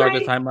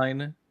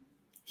timeline.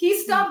 He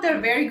stopped at a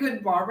very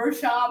good barber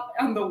shop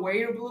on the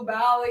way to Blue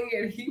Valley,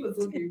 and he was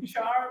looking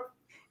sharp.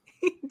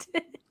 He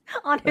did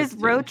on his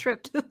road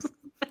trip to Blue.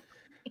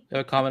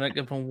 A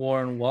comment from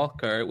Warren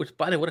Walker, which,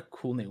 by the way, what a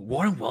cool name,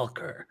 Warren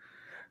Walker,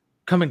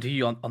 coming to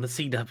you on the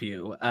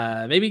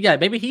CW.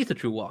 Maybe he's the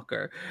true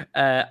Walker.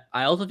 I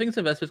also think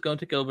Sylvester's going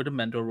to take over the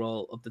mentor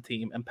role of the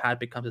team, and Pat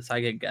becomes a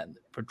sidekick again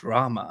for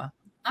drama.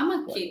 I'm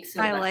a kick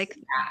Sylvester. I like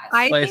that.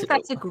 I think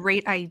that's a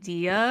great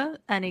idea,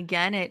 and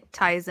again, it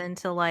ties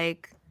into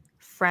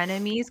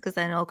frenemies because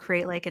then it'll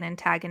create an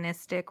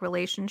antagonistic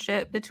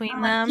relationship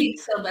between them.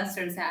 Kick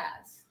Sylvester's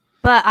ass.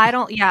 But I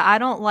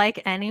don't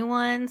like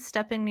anyone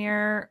stepping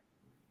near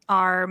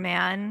our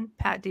man,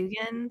 Pat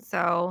Dugan.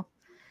 So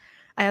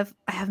I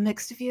have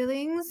mixed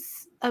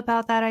feelings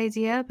about that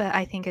idea, but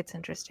I think it's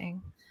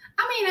interesting.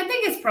 I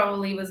think it's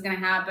probably what's gonna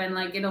happen.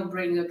 Like it'll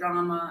bring the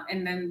drama,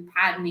 and then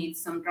Pat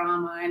needs some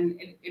drama, and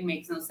it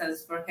makes no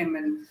sense for him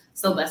and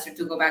Sylvester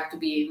to go back to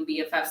being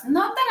BFFs.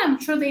 Not that I'm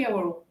sure they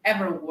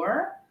ever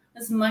were,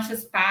 as much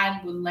as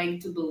Pat would like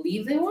to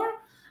believe they were.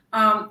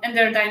 And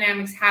their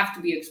dynamics have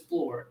to be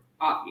explored,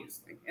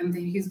 obviously. And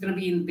then he's gonna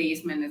be in the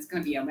basement. It's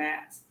gonna be a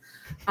mess.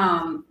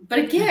 But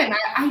again,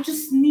 I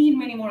just need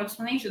many more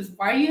explanations.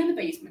 Why are you in the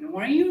basement?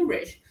 Why are you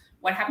rich?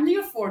 What happened to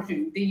your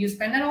fortune? Did you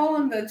spend it all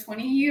in the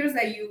 20 years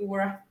that you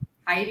were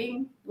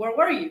hiding? Where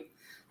were you?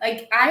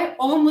 Like, I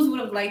almost would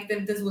have liked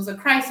if this was a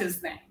crisis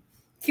thing.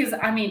 Because,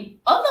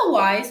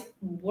 otherwise,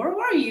 where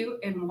were you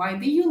and why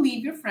did you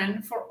leave your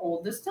friend for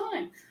all this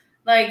time?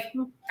 Like,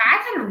 I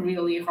had a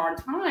really hard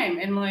time.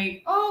 And,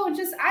 like, I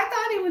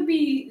thought it would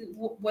be,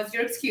 what's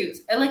your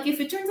excuse? And, like,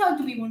 if it turns out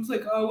to be one's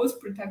like, I was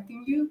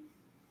protecting you.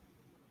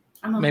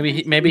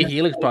 Maybe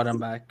Helix brought him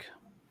back.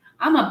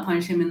 I'm gonna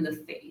punch him in the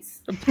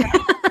face.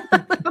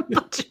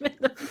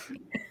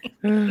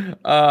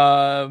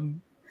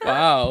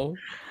 Wow.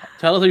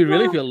 Tell us how you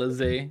really feel,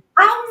 Lizzie.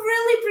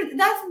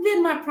 That's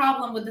been my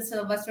problem with the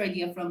Sylvester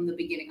idea from the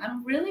beginning.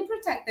 I'm really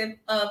protective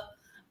of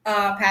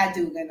Pat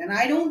Dugan, and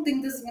I don't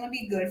think this is gonna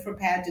be good for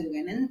Pat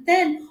Dugan. And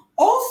then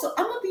also,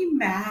 I'm gonna be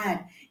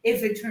mad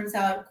if it turns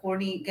out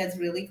Courtney gets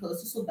really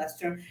close to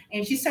Sylvester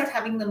and she starts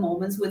having the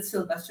moments with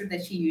Sylvester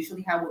that she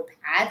usually had with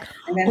Pat,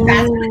 and then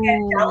Pat's gonna get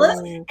jealous,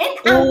 and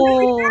I'm gonna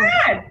be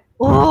mad.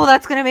 Oh,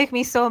 that's gonna make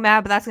me so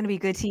mad, but that's gonna be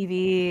good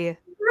TV.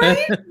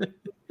 Right?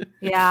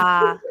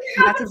 Yeah,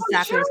 that's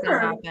exactly what's gonna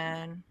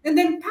happen. And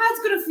then Pat's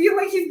gonna feel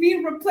like he's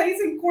being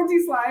replaced in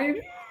Courtney's life.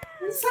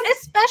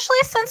 Especially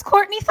since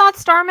Courtney thought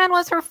Starman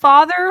was her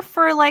father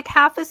for like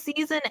half a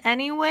season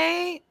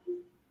anyway.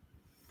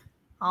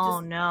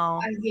 Oh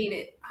no. I hate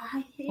it.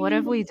 What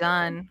have we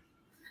done?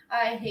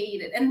 I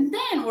hate it. And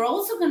then we're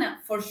also gonna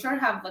for sure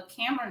have the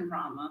Cameron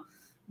drama,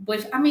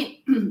 which are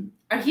he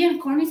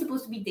and Courtney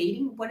supposed to be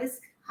dating? What is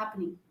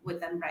happening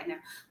with them right now?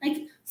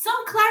 Like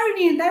some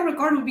clarity in that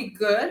regard would be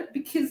good,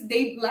 because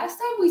last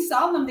time we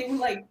saw them, they were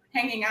like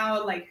hanging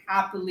out like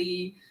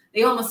happily.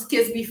 They almost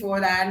kissed before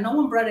that. No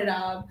one brought it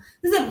up.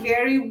 This is a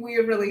very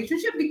weird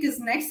relationship, because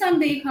next time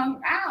they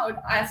hung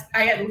out,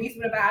 I at least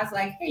would have asked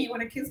like, hey, you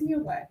want to kiss me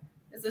or what?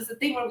 Is this a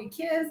thing where we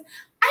kiss?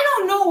 I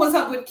don't know what's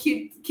up with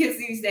kids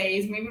these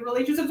days. Maybe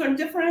relationships are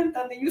different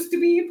than they used to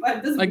be.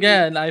 But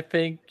again, I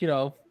think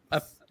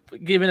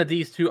given that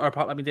these two are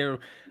probably,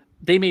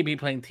 they may be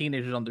playing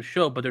teenagers on the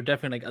show, but they're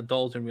definitely like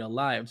adults in real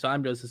life. So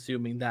I'm just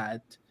assuming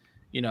that,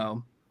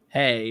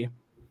 hey,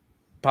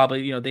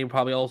 probably they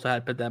probably also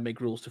had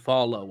pandemic rules to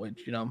follow.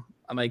 Which I'm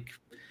like,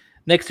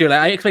 next year, like,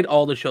 I expect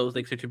all the shows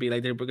next year to be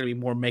like they're going to be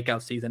more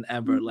makeout season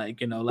ever.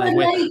 Like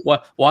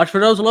watch for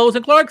those Lois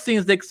and Clark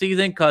scenes next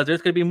season, because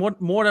there's going to be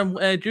more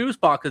than juice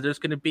boxes. There's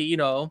going to be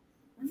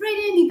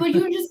Right, Andy, but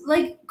you're just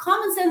like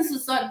common sense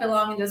does not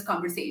belong in this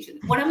conversation.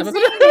 What I'm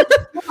saying is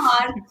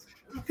not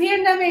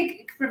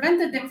pandemic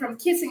prevented them from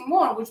kissing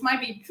more, which might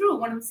be true.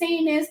 What I'm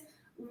saying is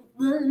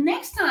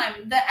next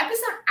time, the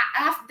episode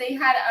after they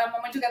had a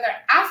moment together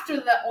after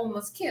the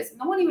almost kiss,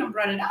 no one even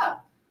brought it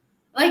up.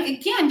 Like,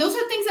 again, those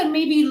are things that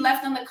may be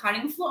left on the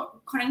cutting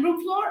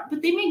room floor,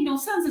 but they make no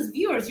sense as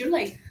viewers. You're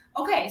like,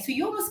 okay, so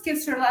you almost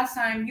kissed her last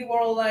time. You were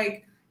all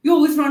like, you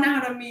always run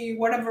out on me,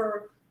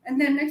 whatever. And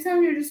then next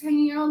time you're just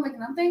hanging out like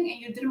nothing, and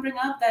you didn't bring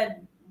up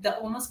that the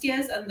almost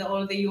kiss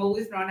or that you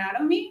always run out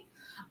of me.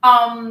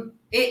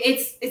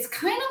 It's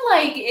kind of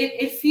like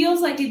it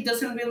feels like it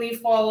doesn't really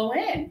follow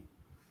in.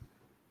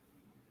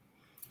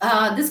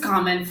 This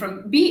comment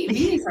from B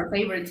is our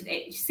favorite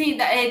today. She's saying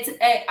that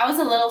I was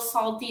a little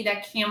salty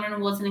that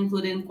Cameron wasn't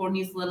included in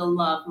Courtney's little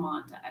love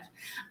montage.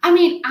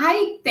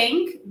 I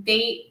think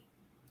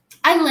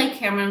I like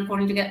Cameron and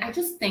Courtney together. I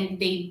just think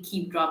they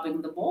keep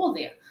dropping the ball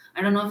there.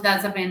 I don't know if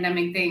that's a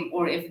pandemic thing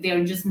or if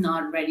they're just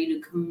not ready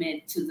to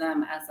commit to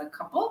them as a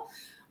couple.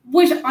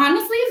 Which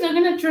honestly, if they're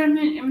gonna turn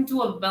him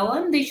into a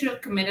villain, they should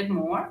have committed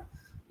more.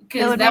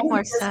 Because that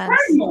would have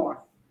hurt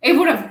more. It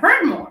would have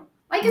hurt more.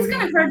 Like, it's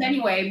gonna hurt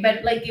anyway,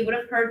 but like it would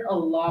have hurt a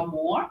lot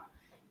more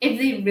if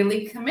they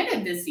really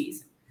committed this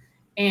season.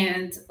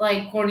 And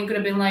like Courtney could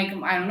have been like,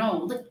 I don't know,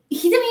 like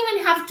he didn't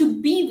even have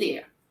to be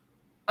there.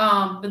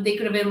 But they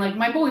could have been like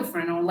my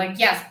boyfriend, or like,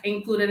 yes,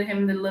 included him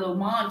in the little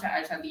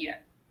montage at the end.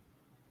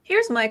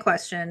 Here's my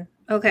question.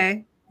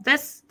 Okay.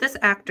 This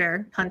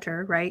actor,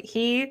 Hunter, right?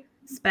 He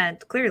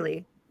spent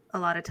clearly a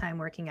lot of time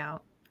working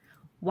out.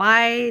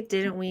 Why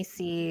didn't we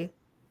see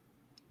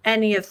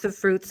any of the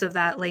fruits of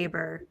that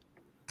labor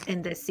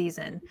in this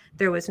season?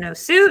 There was no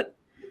suit.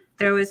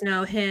 There was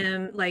no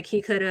him. Like,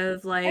 he could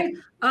have like,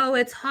 oh,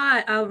 it's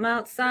hot. I'm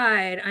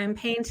outside. I'm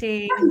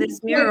painting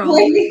this mural.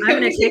 I'm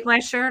going to take my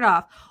shirt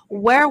off.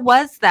 Where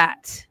was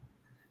that?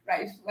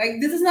 Right.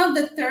 Like, this is not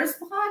the Thirst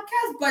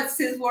podcast, but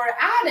since we're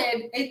at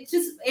it,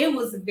 it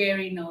was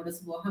very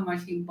noticeable how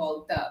much he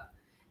bulked up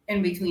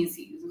in between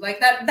seasons. Like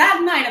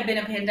that might have been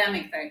a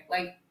pandemic thing.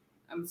 Like,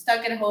 I'm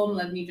stuck at home.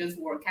 Let me just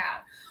work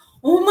out.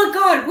 Oh my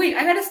God. Wait,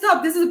 I got to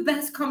stop. This is the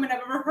best comment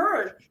I've ever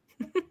heard.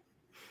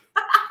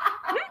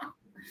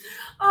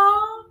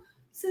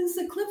 since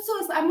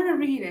Eclipso is, I'm gonna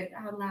read it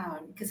out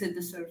loud because it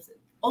deserves it.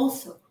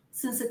 Also,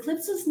 since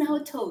Eclipso is now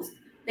a toast,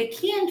 they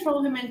can't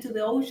throw him into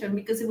the ocean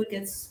because it would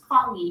get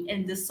soggy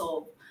and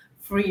dissolve,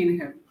 freeing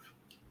him.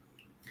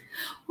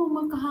 Oh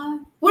my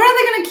god. Where are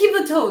they gonna keep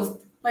the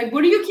toast? Like,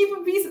 where do you keep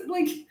a piece of,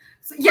 like,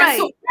 so, yeah, Right.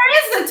 so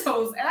where is the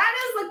toast? And that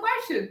is the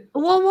question.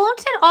 Well,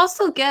 won't it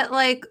also get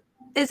like,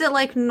 is it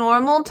like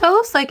normal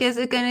toast? Like, is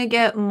it gonna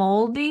get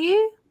moldy?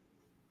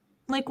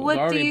 Like, It was what do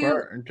already you?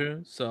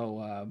 burnt,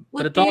 so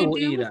what but the do you dog will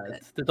do eat with it.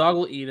 it? The dog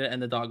will eat it,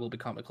 and the dog will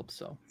become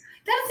Eclipso.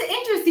 That's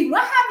interesting.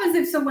 What happens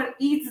if someone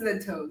eats the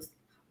toast?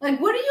 Like,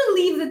 where do you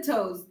leave the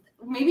toast?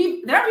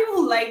 Maybe there are people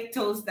who like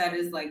toast that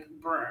is like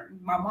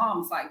burned. My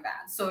mom's like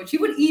that. So she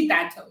would eat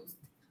that toast.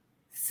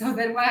 So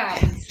then what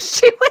happens?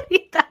 She would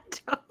eat that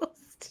toast.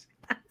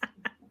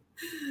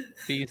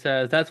 He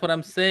says, "That's what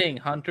I'm saying.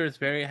 Hunter is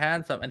very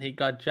handsome, and he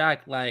got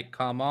Jack. Like,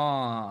 come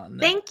on."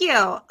 Thank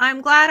you.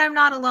 I'm glad I'm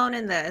not alone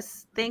in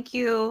this. Thank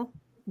you,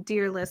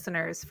 dear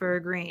listeners, for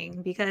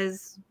agreeing.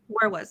 Because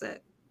where was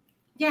it?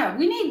 Yeah,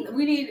 we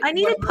need. I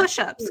needed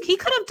push-ups. He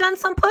could have done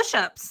some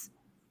push-ups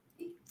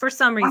for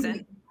some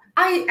reason.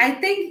 I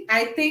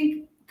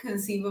think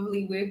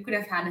conceivably we could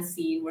have had a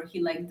scene where he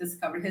like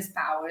discovered his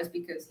powers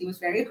because he was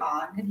very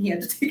hot and he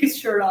had to take his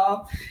shirt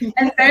off,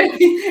 and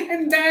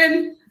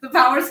then the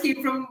powers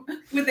came from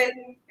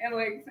within, and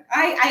like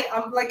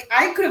I'm like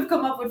I could have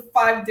come up with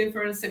 5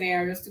 different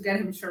scenarios to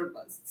get him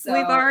shirtless. So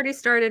We've already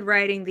started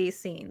writing these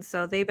scenes,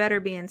 so they better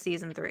be in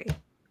season 3.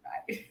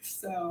 right.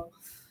 So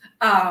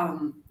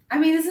I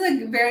mean, this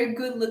is a very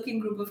good looking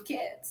group of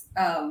kids.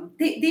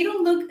 They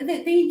don't look,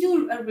 they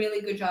do a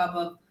really good job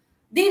of,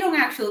 they don't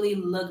actually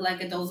look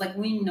like adults. Like,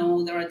 we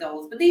know they're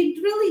adults, but they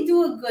really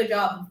do a good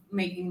job of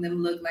making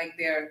them look like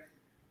they're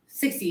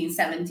 16,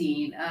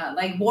 17,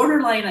 like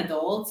borderline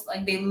adults.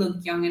 Like, they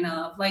look young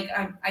enough. Like,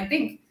 I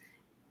think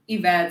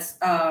Yvette's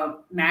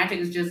magic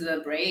is just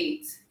the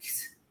braids.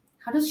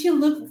 How does she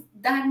look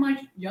that much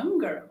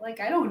younger?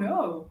 Like, I don't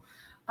know.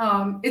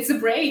 It's the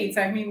braids.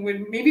 I mean,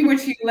 when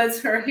she lets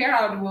her hair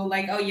out, we'll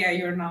like, oh yeah,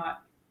 you're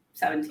not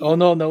 17. Oh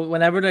no.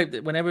 Whenever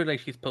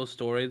she posts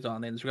stories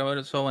on Instagram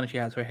or so, when she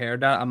has her hair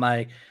down, I'm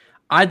like,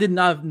 I did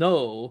not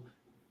know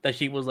that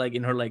she was like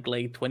in her like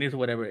late 20s or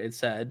whatever it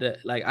said.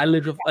 Like, I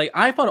literally, like,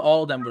 I thought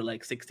all of them were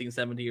like 16,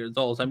 17 years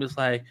old. So I'm just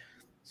like,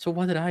 so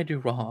what did I do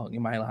wrong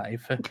in my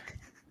life?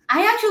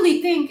 I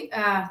actually think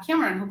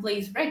Cameron, who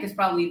plays Rick, is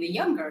probably the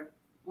younger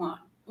one,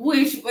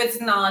 which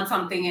was not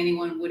something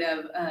anyone would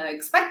have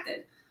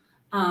expected.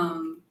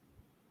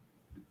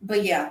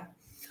 But yeah,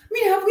 I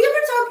mean, have we ever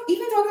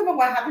talked about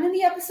what happened in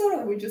the episode, or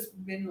have we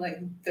just been like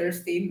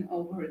thirsting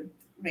over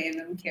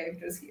random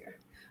characters here?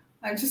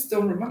 I just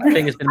don't remember. I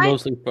think it's been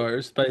mostly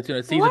first, but it's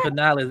season What?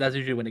 finales. That's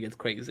usually when it gets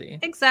crazy.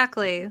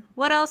 Exactly.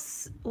 What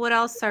else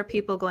are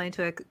people going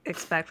to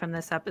expect from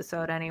this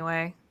episode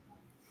anyway?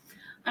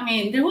 I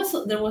mean, there was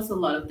a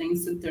lot of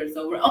things to thirst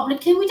over. Oh, but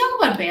can we talk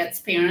about Beth's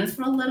parents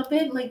for a little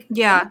bit? Like,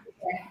 Yeah. what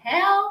the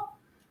hell?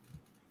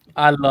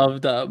 I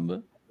love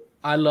them.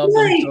 I love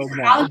Like, them so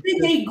much. how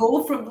did they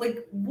go from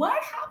like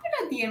what happened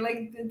at the end?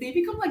 Like, did they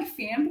become like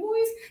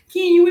fanboys?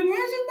 Can you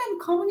imagine them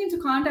coming into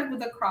contact with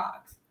the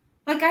Crocs?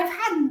 Like, I've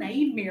had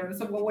nightmares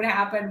of what would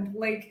happen.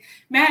 Like,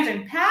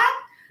 imagine Pat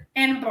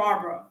and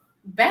Barbara,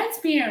 Beth's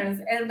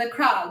parents, and the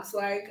Crocs,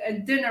 like a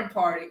dinner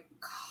party.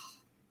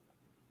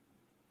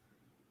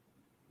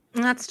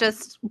 That's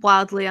just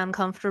wildly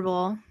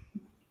uncomfortable.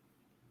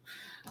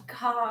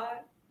 God,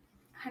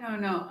 I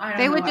don't know.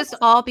 They would just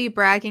all be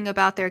bragging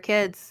about their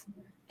kids.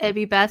 It'd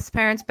be Beth's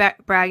parents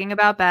bragging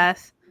about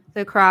Beth,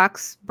 the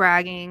Crocs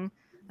bragging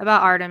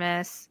about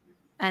Artemis,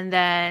 and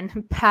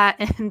then Pat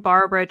and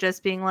Barbara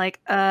just being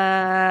like,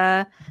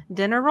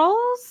 dinner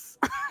rolls?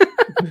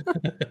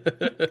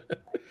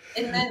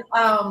 And then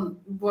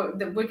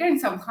we're getting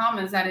some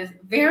comments that is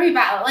very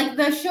bad. Like,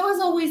 the show has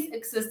always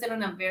existed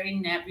on a very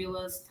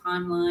nebulous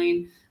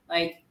timeline,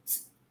 like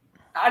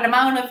an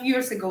amount of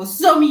years ago,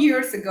 some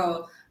years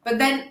ago. But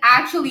then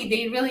actually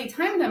they really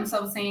timed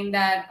themselves saying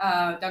that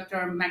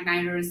Dr.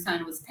 McNider's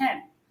son was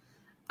 10.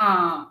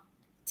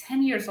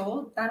 10 years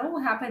old? That all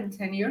happened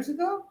 10 years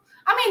ago?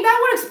 I mean, that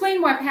would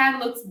explain why Pat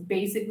looks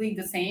basically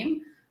the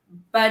same,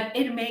 but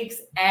it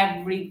makes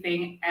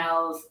everything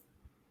else,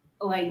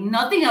 like,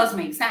 nothing else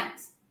makes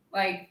sense.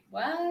 Like,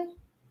 what?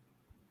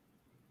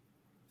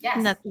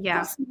 Yes,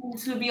 Yeah.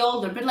 To be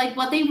older, but like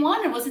what they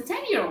wanted was a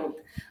 10-year-old.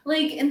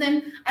 Like, and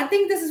then I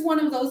think this is one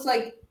of those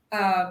like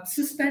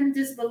suspend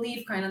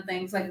disbelief kind of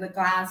things, like the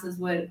glasses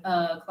with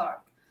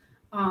Clark.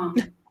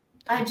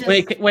 I just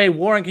wait,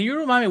 Warren, can you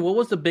remind me what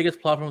was the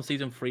biggest plot from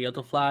season 3 of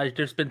The Flash?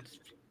 There's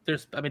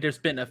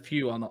been a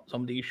few on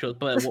some of these shows,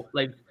 but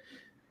like,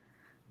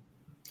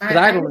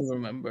 I don't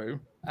remember.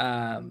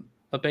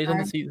 But based on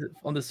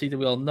the season,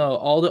 we all know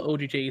all the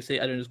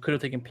OGJC items could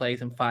have taken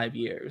place in 5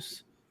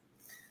 years.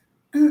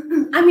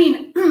 I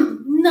mean,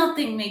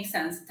 nothing makes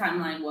sense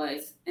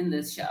timeline-wise in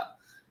this show,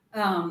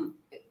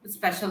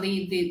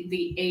 especially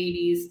the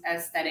 80s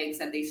aesthetics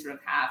that they sort of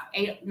have,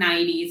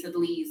 90s at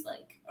least,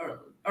 like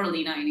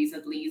early 90s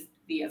at least,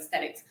 the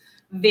aesthetics.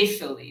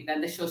 visually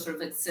that the show sort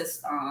of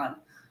exists on.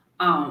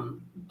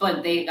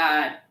 But they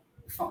got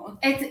phone.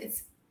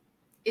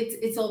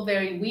 It's all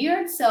very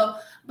weird. So,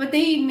 but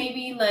they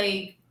maybe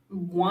like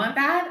want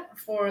that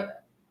for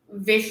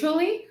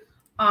visually,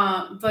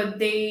 but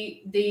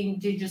they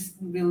just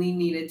really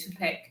needed to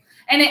pick.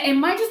 And it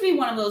might just be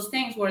one of those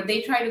things where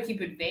they try to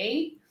keep it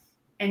vague,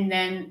 and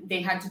then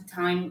they had to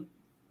time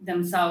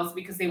themselves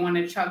because they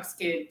wanted Chuck's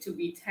kid to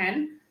be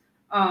 10.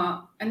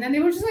 And then they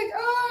were just like,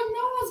 oh,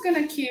 no one's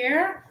gonna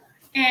care.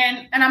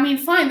 And I mean,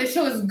 fine, the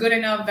show is good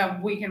enough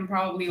that we can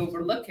probably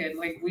overlook it.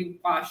 Like, we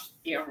watched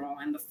Arrow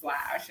and The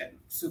Flash and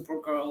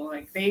Supergirl.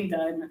 Like, they've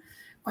done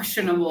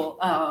questionable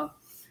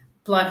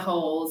plot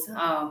holes,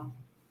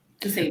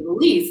 to say the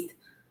least.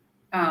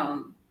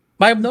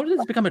 But I've noticed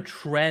it's become a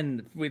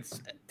trend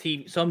with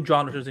TV, some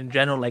genres in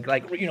general, like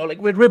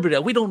with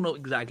Riverdale, we don't know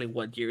exactly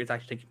what year it's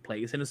actually taking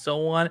place and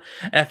so on.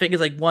 And I think it's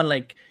like one,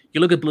 like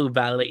you look at Blue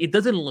Valley, it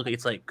doesn't look like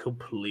it's like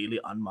completely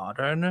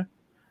unmodern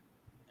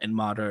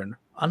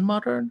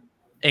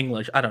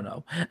English, I don't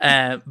know,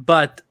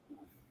 but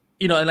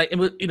and like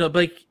but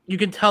like you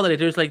can tell that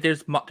there's like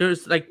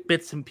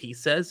bits and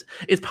pieces.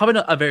 It's probably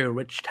not a very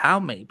rich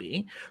town,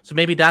 maybe, so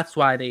maybe that's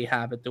why they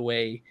have it the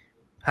way.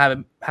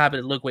 Have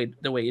it look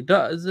the way it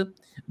does,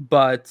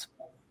 but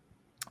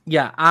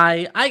yeah,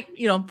 I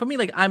for me,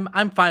 like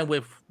I'm fine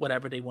with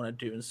whatever they want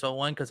to do and so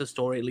on, because the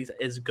story at least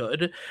is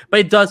good.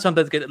 But it does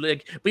sometimes get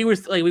like we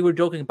were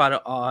joking about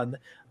it on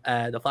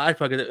the Flash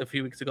podcast a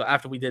few weeks ago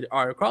after we did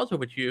our crossover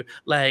with you,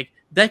 like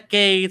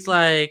decades,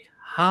 like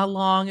how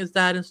long is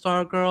that in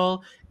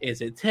Stargirl? Is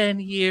it 10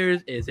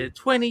 years? Is it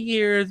 20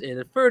 years? Is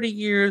it 30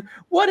 years?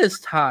 What is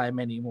time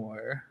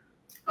anymore?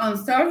 On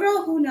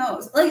Stargirl, who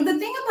knows? Like, the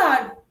thing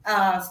about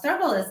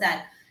Stargirl is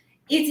that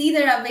it's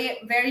either a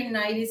very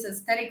 90s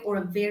aesthetic or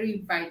a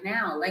very right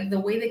now, like the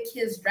way the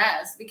kids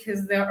dress,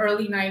 because the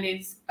early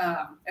 90s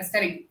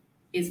aesthetic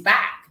is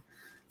back.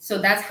 So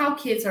that's how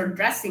kids are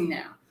dressing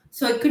now.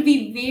 So it could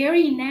be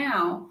very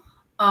now.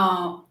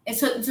 And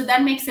so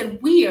that makes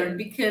it weird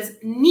because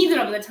neither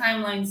of the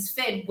timelines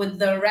fit with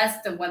the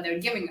rest of what they're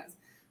giving us.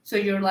 So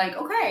you're like,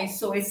 okay,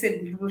 so is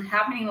it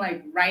happening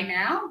like right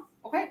now?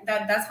 Okay,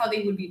 that's how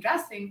they would be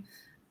dressing,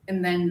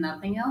 and then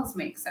nothing else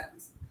makes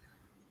sense.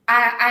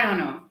 I don't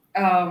know.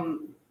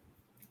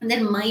 And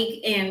then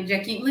Mike and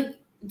Jackie, like,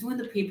 doing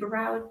the paper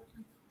route.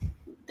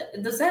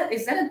 Is that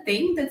a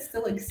thing that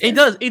still exists? It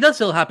does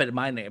still happen in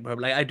my neighborhood.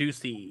 Like, I do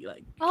see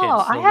like.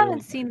 Oh, I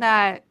haven't seen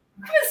that.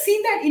 I haven't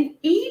seen that in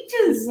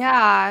ages.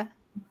 Yeah.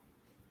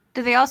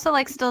 Do they also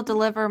like still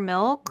deliver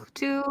milk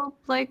to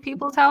like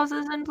people's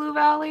houses in Blue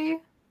Valley?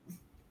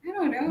 I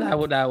don't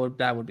know.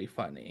 That would be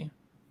funny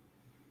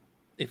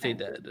if they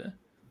did.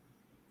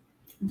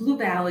 Blue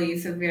Valley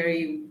is a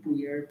very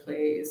weird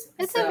place.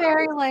 It's a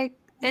very like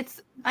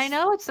I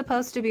know it's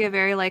supposed to be a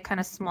very like kind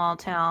of small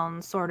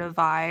town sort of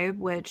vibe,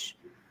 which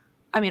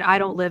I mean, I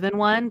don't live in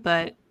one,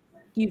 but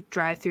you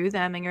drive through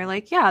them and you're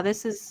like, yeah,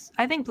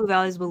 I think Blue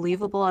Valley is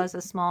believable as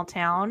a small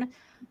town.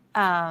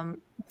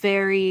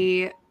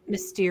 Very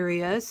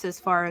mysterious as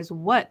far as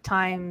what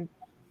time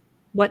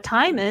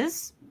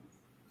is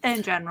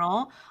in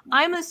general.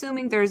 I'm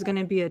assuming there's going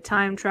to be a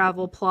time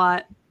travel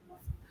plot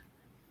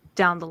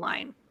down the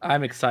line.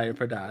 I'm excited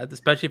for that,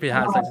 especially if it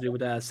has something to do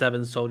with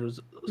Seven Soldiers.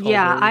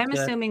 Yeah, I'm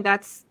assuming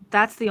that's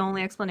the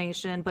only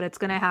explanation, but it's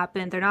going to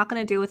happen. They're not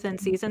going to do it within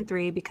season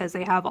 3 because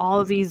they have all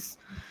of these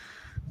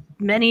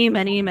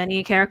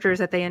many characters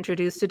that they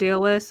introduced to deal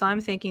with. So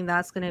I'm thinking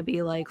that's going to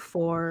be like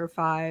 4 or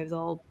 5.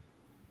 They'll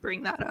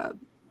bring that up.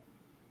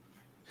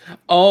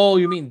 Oh,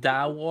 you mean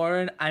that,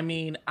 Warren? I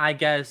mean, I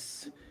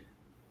guess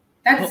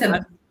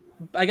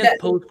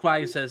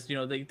post-crisis,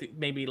 they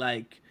maybe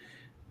like.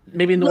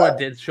 Maybe Nora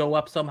did show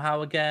up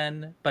somehow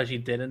again, but she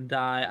didn't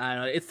die. I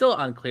don't know. It's still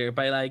unclear,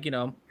 but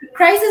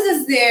Crisis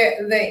is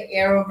the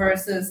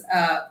Arrowverse's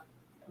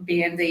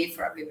Band-Aid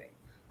for everything.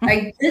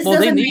 Like, this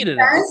doesn't make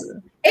sense.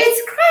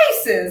 It's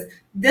Crisis.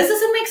 This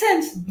doesn't make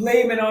sense.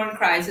 Blame it on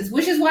Crisis,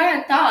 which is why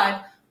I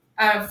thought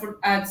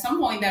at some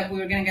point that we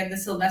were going to get the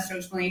Sylvester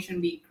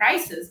explanation be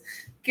Crisis,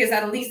 because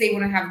at least they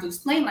wouldn't have to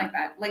explain like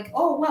that. Like,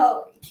 oh,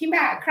 well, it came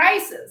back,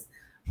 Crisis.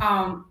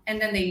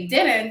 And then they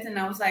didn't, and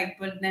I was like,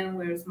 but then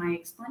where's my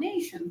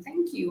explanation?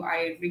 Thank you,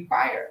 I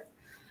require.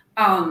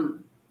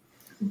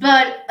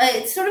 But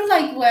it's sort of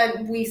like what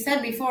we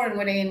said before and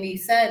what Andy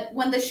said.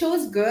 When the show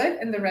is good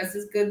and the rest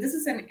is good, this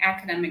is an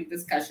academic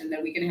discussion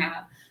that we can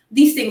have.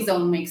 These things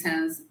don't make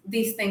sense.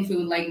 These things we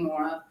would like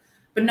more of.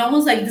 But no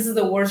one's like, this is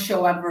the worst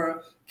show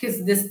ever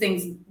because these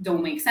things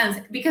don't make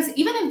sense. Because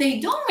even if they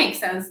don't make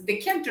sense, the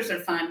characters are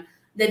fun.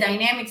 The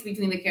dynamics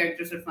between the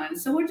characters are fun.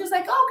 So we're just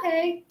like,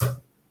 okay.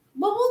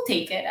 But we'll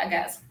take it, I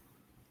guess.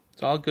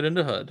 It's all good in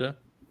the hood.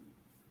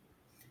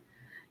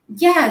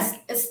 Yes,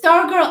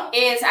 Stargirl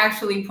is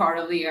actually part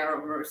of the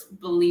Arrowverse,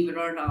 believe it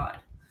or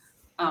not.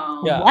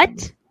 Yeah.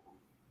 What?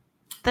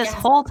 This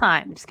whole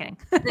time. Just kidding.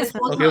 This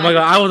whole okay, time. Oh my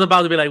God, I was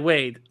about to be like,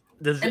 wait,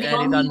 does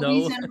Andy not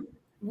know?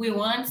 we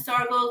want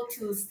Stargirl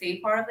to stay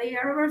part of the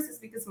Arrowverse is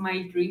because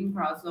my dream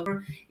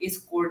crossover is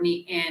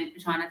Courtney and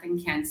Jonathan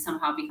Kent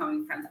somehow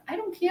becoming friends. I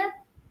don't care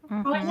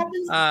how it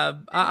happens.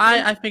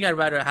 I think I'd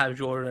rather have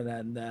Jordan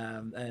and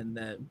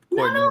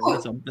Courtney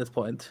at this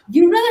point.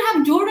 You'd rather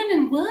have Jordan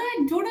and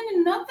what? Jordan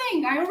and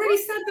nothing. I already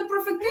said the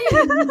perfect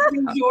thing.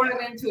 Bring Jordan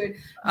into it.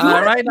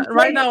 Right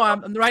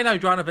now,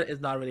 Jonathan is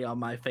not really on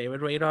my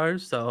favorite radar,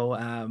 so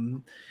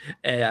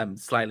I'm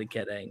slightly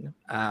kidding.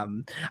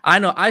 I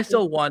know I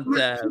still want.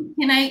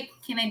 Can I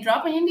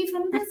drop a Hindi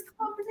from this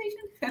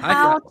conversation?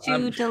 How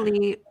to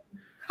delete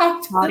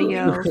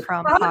audio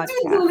from podcast.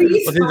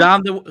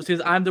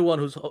 Since I'm the one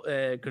who's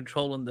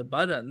controlling the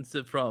buttons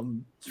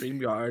from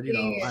StreamYard, you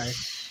know.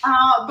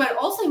 But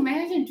also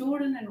imagine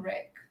Jordan and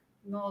Rick.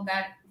 No,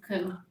 that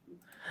could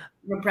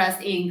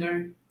repress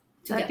anger.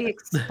 That'd be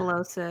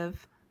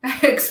explosive.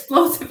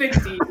 Explosive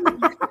indeed.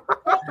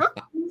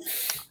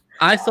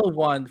 I still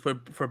want for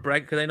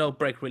Breck, because I know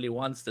Breck really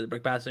wants to,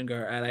 Breck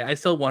Basinger, and I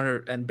still want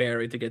her and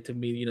Barry to get to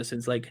meet, you know,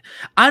 since like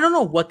I don't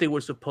know what they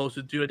were supposed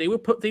to do. They were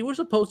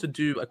supposed to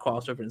do a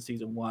crossover in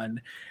season 1,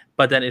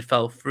 but then it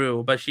fell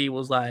through. But she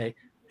was like,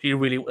 she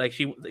really like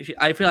she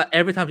I feel like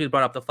every time she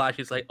brought up the Flash,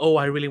 she's like, oh,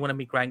 I really want to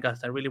meet Grant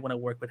Gustin. I really want to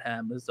work with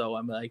him. And so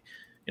I'm like,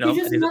 you know,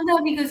 you just know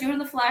that because you're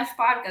the Flash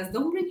podcast.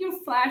 Don't bring your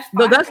Flash.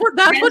 No, that's what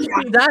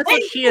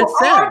she has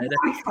said.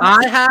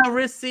 I have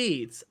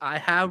receipts.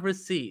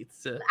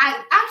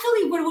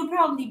 Actually, what would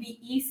probably be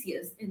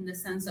easiest in the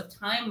sense of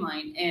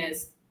timeline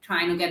is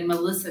trying to get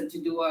Melissa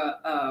to do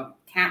a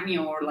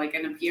cameo or like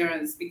an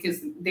appearance,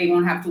 because they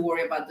won't have to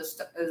worry about the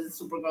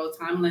Supergirl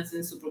timelines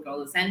and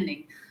Supergirl is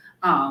ending.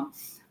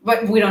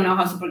 But we don't know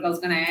how Supergirl is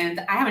going to end.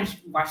 I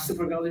haven't watched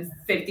Supergirl in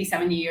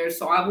 57 years,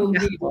 so I will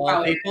read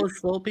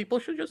people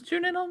should just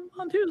tune in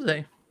on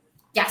Tuesday.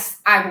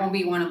 Yes, I won't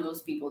be one of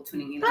those people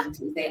tuning in on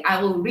Tuesday.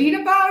 I will read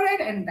about it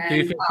and then... Do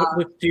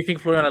you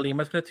think Floriana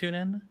Lima is going to tune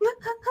in?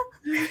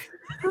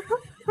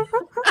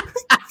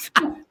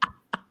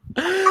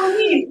 I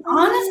mean,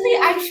 honestly,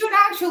 I should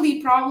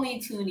actually probably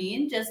tune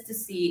in just to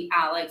see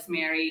Alex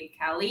marry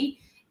Kelly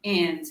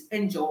and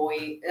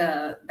enjoy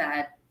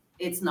that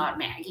it's not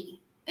Maggie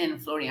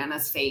and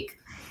Floriana's fake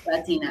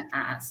Latina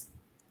ass.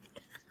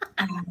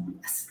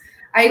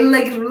 I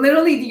like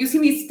literally, you see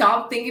me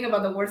stop thinking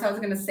about the words I was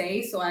going to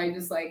say. So I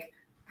just like,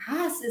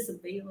 ass is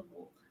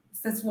available.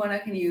 That's one I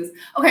can use.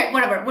 Okay,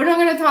 whatever. We're not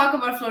going to talk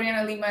about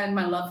Floriana Lima and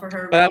my love for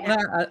her. But I want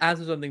to ask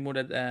you something more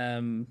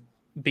that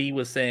B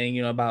was saying,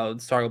 you know, about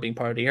Stargirl being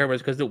part of the Arrowverse,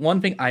 because the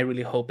one thing I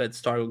really hope that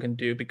Stargirl can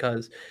do,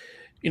 because,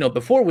 you know,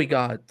 before we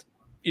got,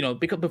 you know,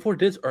 because before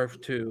this Earth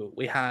 2,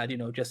 we had, you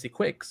know, Jesse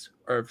Quick's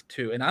Earth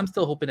 2, and I'm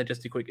still hoping that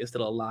Jesse Quick is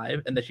still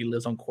alive and that she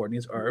lives on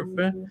Courtney's Earth.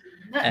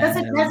 That's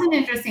an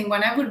interesting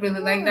one. I would really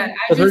like that.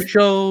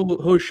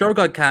 Her show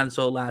got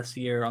canceled last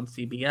year on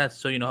CBS,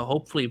 so, you know,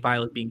 hopefully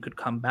Violet Bean could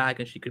come back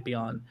and she could be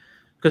on,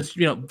 because,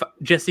 you know,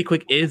 Jesse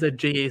Quick is a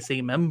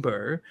JSA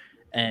member,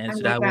 and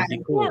so that would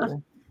be cool. Yeah.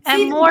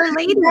 And more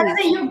ladies.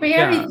 Your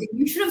Barry thing.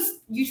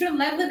 You should have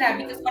led with that,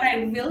 because what I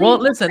really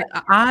listen,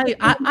 I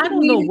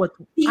don't know what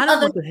the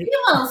other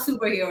female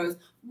superheroes.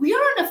 We are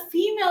on a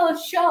female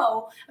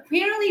show.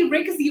 Apparently,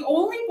 Rick is the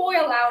only boy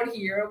allowed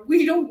here.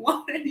 We don't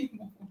want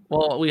anymore.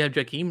 Well, we have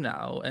Jakeem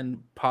now,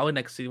 and probably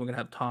next season we're gonna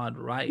have Todd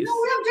Rice. No,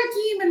 we have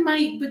Jakeem and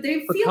Mike, but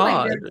they feel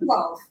like they're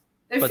 12.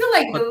 They feel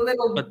like the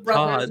little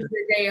brothers of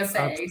the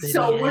JSA.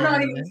 So we're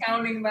not even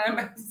counting them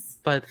as.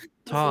 But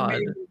Todd,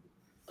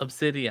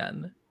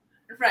 Obsidian.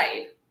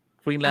 Right.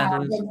 Green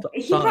Lantern's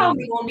he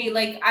probably won't be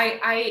like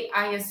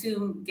I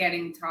assume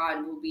getting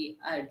Todd will be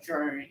a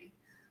journey.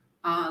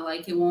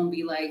 Like it won't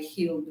be like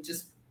he'll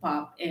just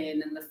pop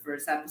in the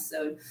first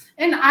episode.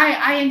 And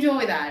I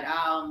enjoy that.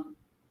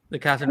 The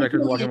casting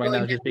director is walking right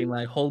now, just being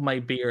like, hold my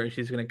beer, and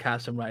she's gonna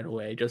cast him right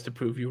away just to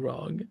prove you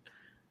wrong.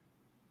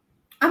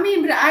 I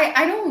mean, but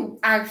I don't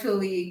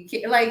actually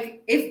care.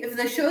 Like if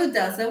the show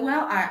does it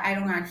well, I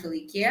don't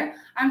actually care.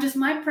 I'm just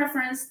my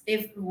preference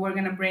if we're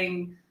gonna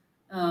bring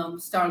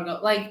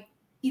Stargirl, like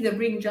either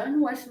bring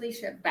John Wesley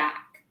Shipp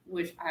back,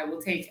 which I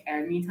will take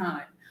any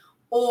time,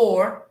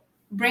 or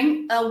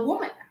bring a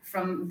woman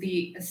from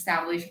the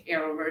established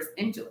Arrowverse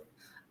into it.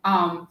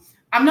 I'm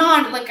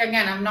not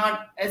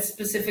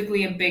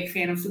specifically a big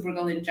fan of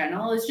Supergirl in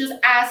general. It's just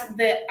as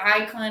the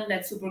icon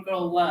that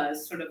Supergirl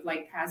was, sort of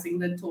like passing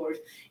the torch.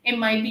 It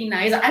might be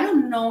nice. I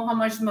don't know how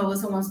much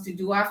Melissa wants to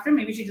do after.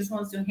 Maybe she just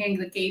wants to hang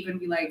the cape and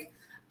be like,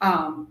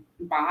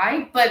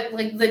 bye. But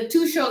like the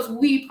two shows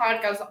we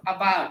podcast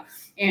about,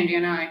 Andy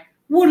and I,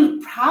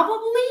 would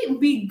probably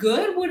be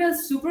good with a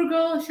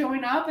Supergirl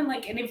showing up, and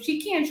if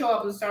she can't show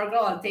up with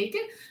Stargirl, I'll take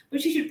it.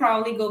 But she should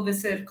probably go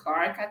visit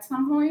Clark at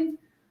some point,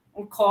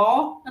 or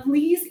call at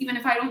least, even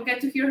if I don't get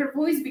to hear her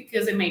voice,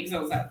 because it makes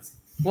no sense.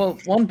 Well,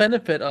 one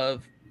benefit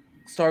of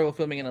Stargirl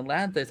filming in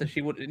Atlanta is that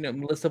she would,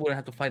 Melissa wouldn't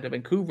have to fly to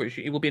Vancouver.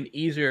 It will be an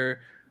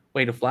easier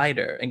way to fly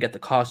there and get the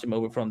costume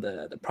over from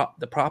the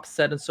prop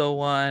set and so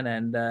on,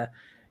 and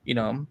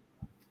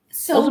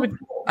So also,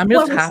 I'm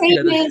just happy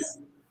that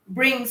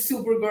bring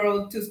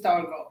Supergirl to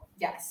Stargirl.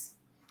 Yes.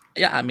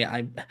 Yeah, I mean,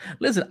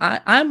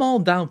 I'm all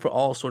down for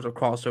all sorts of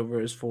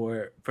crossovers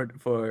for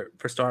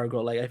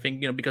Stargirl. Like, I think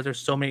because there's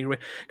so many.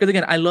 Because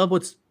again, I love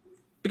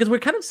because we're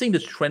kind of seeing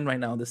this trend right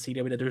now in the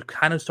CW that they're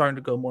kind of starting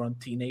to go more on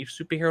teenage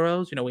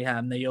superheroes. We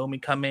have Naomi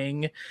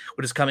coming,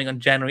 which is coming on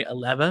January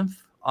 11th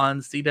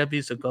on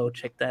CW, so go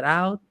check that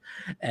out.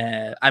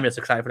 I'm just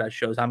excited for that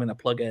show, so I'm gonna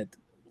plug it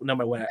no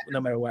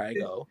matter where I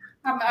go.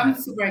 I'm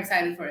super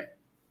excited for it.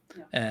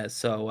 Yeah.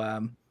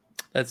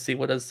 Let's see,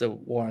 what does the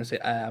Warren say?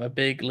 I'm a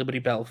big Liberty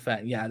Bell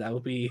fan. Yeah, that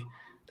would be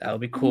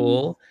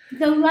cool.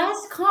 The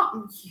last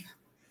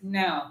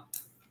no.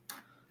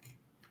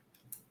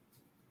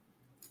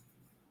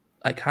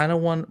 I kind of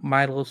want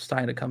Milo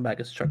Stein to come back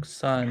as Chuck's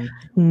son.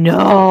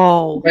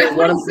 No. Wait,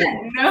 what is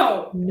it?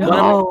 No.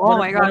 Oh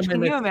my gosh,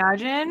 can you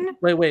imagine?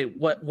 Wait,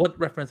 what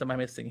reference am I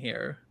missing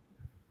here?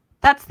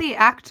 That's the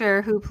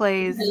actor who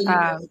plays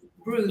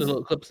Bruce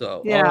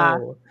Eclipso. Yeah.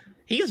 Oh,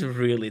 he's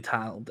really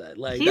talented.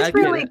 Like, he's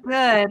really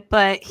good,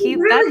 but he's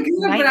really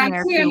good, but I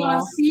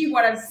can't see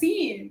what I've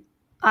seen.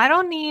 I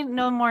don't need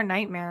no more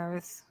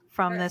nightmares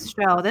from this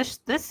show.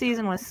 This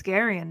season was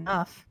scary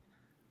enough.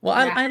 Well,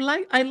 I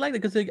like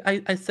it because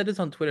I said this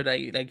on Twitter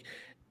that like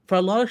for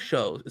a lot of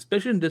shows,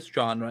 especially in this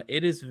genre,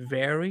 it is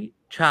very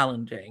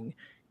challenging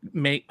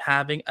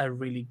having a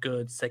really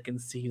good second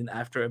season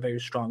after a very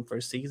strong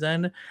first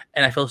season.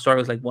 And I feel Stargirl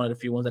was like one of the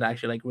few ones that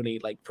actually like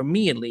really, like, for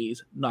me at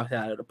least, knocked it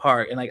out of the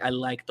park. And like I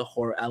like the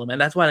horror element.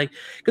 That's why, like,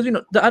 because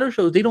the other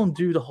shows, they don't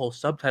do the whole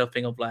subtitle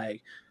thing of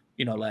like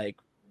like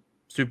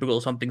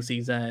Supergirl something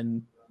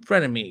season,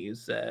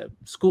 frenemies,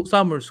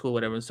 summer school,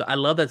 whatever. So I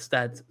love that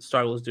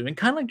Stargirl was doing,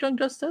 kind of like Young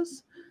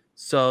Justice.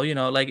 So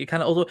like it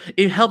kind of also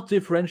it helped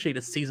differentiate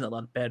the season a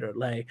lot better.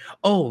 Like,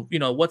 oh,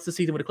 what's the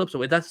season with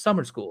Eclipso? That's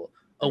summer school.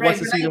 Oh, what's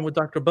the season with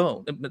Dr.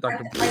 Bone? I think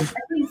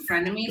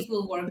frenemies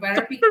will work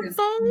better because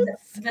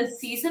the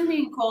season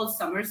being called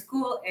summer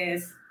school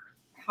is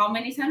how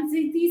many times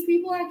did these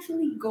people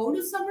actually go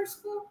to summer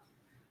school?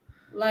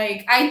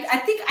 Like, I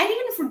think I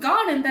even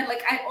forgotten that.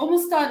 Like, I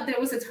almost thought there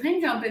was a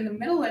time jump in the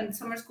middle and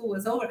summer school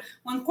was over.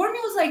 When Courtney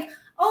was like,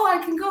 "Oh, I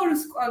can go to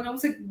school," and I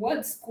was like,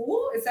 "What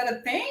school? Is that a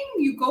thing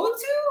you go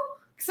to?"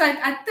 Because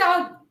I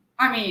thought,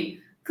 I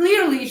mean,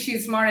 clearly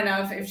she's smart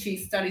enough if she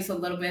studies a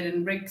little bit,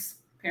 and Rick's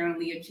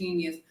apparently a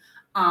genius.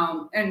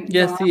 And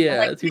yes, he is.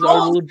 Like, he's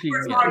all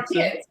genius. Smart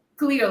kids.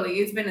 Clearly,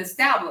 it's been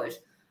established.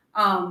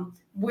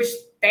 Which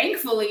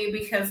thankfully,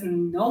 because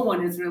no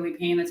one is really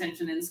paying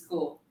attention in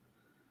school.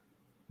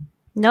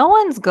 No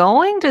one's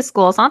going to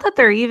school. It's not that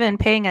they're even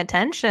paying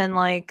attention.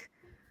 Like,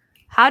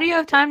 how do you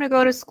have time to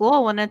go to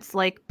school when it's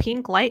like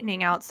pink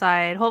lightning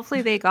outside?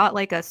 Hopefully they got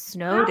like a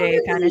snow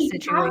day kind of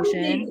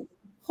situation.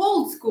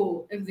 Hold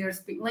school if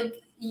there's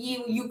like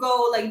you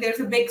go, like there's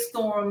a big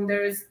storm,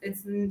 it's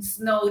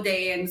snow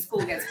day and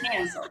school gets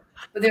canceled.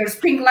 But there's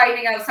pink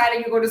lightning outside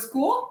and you go to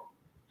school?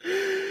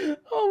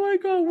 Oh my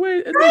god,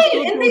 wait.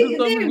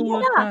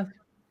 Right.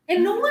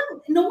 And no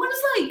one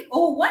is like,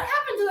 "Oh, what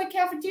happened to the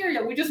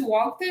cafeteria? We just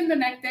walked in the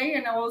next day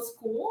and it was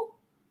school."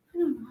 I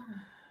don't know.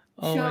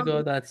 Oh my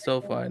god, that's so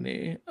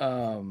funny.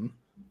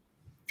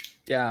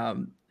 Yeah,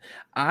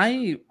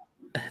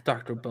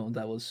 Dr. Bones,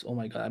 that was, oh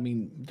my god. I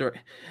mean,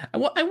 I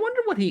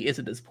wonder what he is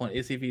at this point.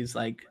 Is if he's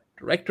like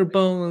Director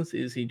Bones?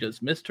 Is he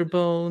just Mr.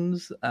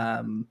 Bones?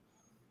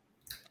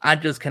 I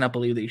just cannot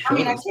believe they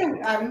showed. I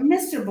can't.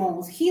 Mr.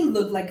 Bones. He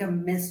looked like a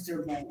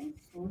Mr. Bones.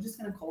 So we're just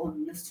gonna call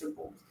him Mr.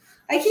 Bones.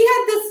 Like, he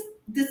had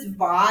this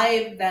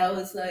vibe that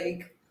was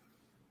like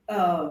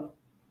Hydra.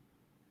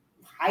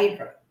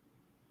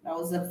 That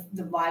was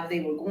the vibe they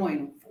were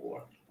going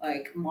for,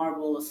 like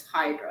Marvel's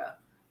Hydra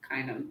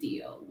kind of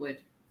deal, with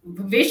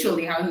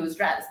visually how he was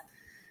dressed.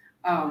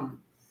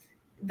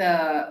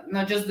 The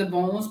not just the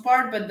bones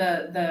part, but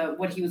the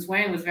what he was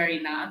wearing was very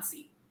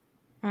Nazi.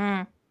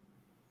 Yeah,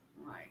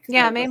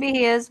 maybe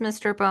he is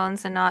Mr.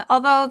 Bones and not.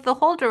 Although the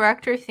whole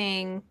director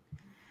thing,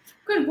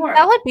 good work.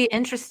 That would be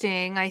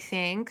interesting, I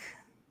think.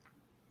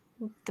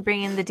 To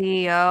bring in the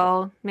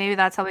DEO, maybe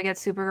that's how we get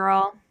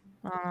Supergirl.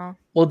 I don't know.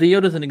 Well, DEO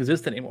doesn't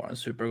exist anymore on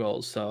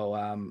Supergirl,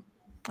 so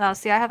oh,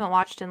 see, I haven't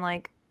watched in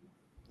like.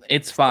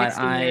 It's fine.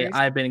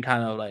 I've been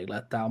kind of like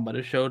let down by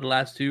the show the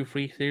last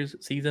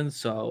 2-3 seasons.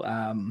 So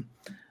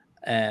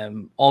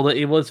although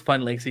it was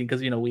fun, like seeing,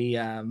 because we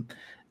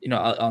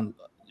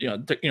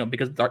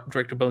because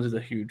Director Bones is a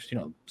huge,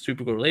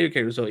 Supergirl related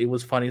character, so it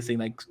was funny seeing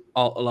like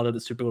a lot of the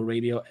Supergirl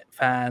radio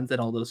fans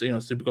and all those,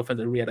 Supergirl fans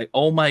that react like,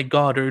 "Oh my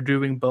god, they're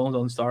doing Bones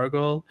on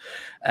Stargirl,"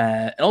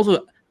 and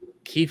also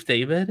Keith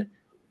David.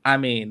 I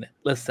mean,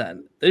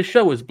 listen, this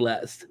show is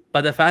blessed,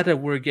 but the fact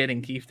that we're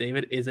getting Keith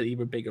David is an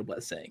even bigger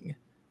blessing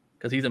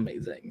because he's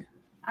amazing.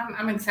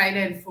 I'm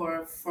excited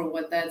for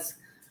what that's.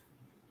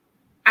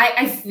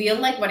 I feel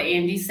like what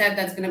Andy said,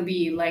 that's going to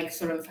be like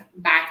sort of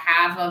back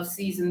half of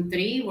season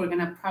 3. We're going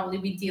to probably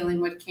be dealing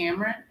with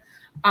Cameron.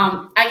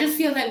 I just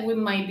feel that we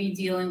might be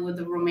dealing with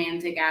the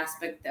romantic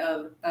aspect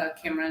of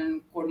Cameron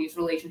and Courtney's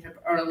relationship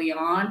early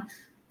on.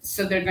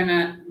 So they're going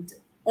to,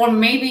 or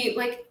maybe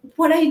like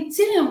what I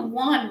didn't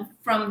want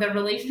from the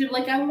relationship,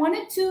 like I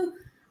wanted to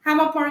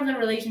have a part of the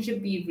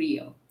relationship be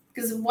real.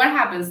 Because what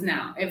happens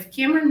now? If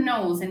Cameron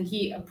knows and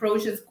he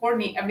approaches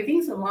Courtney,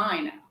 everything's a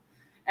lie now.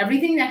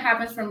 Everything that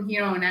happens from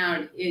here on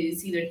out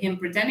is either him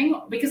pretending,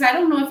 because I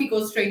don't know if he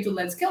goes straight to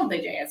let's kill the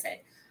JSA.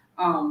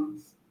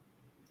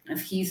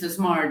 If he's a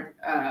smart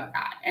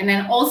guy. And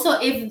then also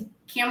if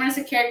Cameron's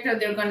a character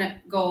they're going to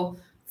go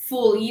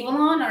full evil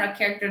on, or a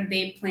character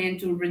they plan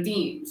to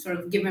redeem, sort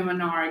of give him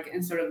an arc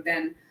and sort of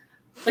then,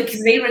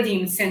 because they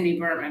redeemed Cindy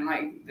Berman.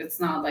 Like, it's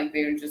not like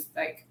they're just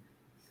like,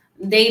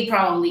 they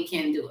probably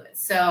can't do it.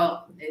 So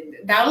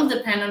that will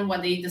depend on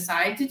what they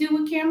decide to do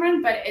with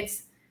Cameron, but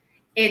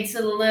it's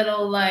a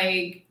little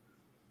like,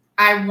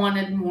 I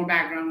wanted more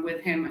background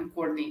with him and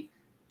Courtney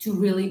to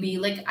really be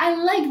like, I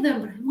like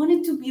them, but I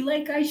wanted to be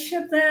like, I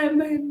ship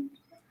them.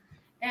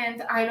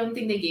 And I don't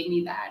think they gave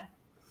me that.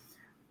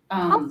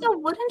 Also,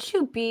 wouldn't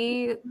you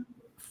be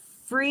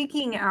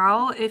freaking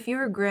out if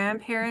your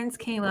grandparents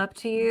came up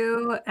to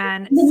you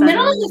and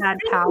suddenly had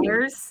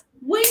powers?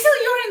 Wait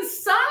till you're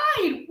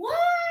inside. What?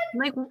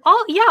 Like,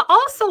 oh yeah.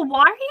 Also,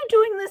 why are you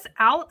doing this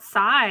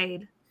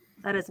outside?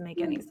 That doesn't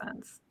make any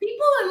sense.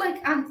 People are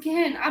like,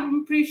 again,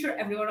 I'm pretty sure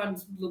everyone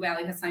on Blue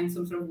Valley has signed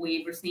some sort of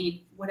waiver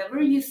saying,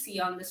 whatever you see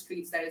on the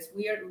streets that is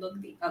weird,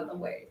 look the other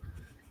way.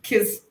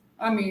 Because,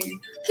 I mean,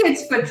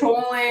 kids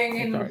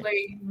patrolling and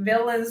like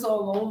villains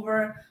all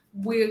over,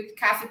 weird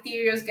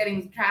cafeterias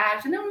getting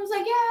trashed, and everyone's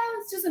like, yeah,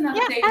 it's just another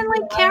day. And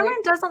like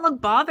Cameron doesn't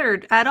look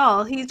bothered at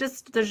all. He's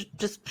there's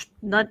just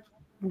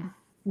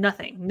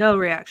nothing, no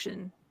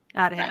reaction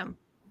out of him.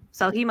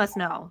 So he must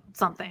know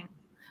something.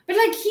 But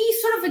like he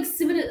sort of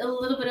exhibited a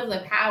little bit of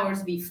the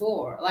powers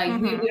before.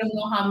 Like we don't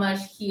know how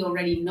much he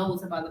already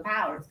knows about the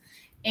powers.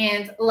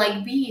 And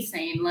like B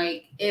saying,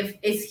 like,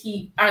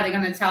 are they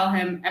gonna tell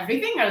him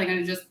everything? Or are they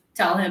gonna just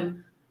tell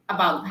him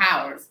about the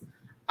powers?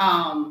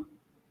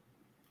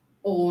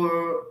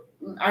 Or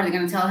are they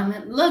gonna tell him,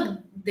 look,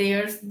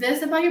 there's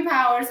this about your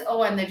powers,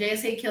 oh, and the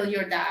JSA killed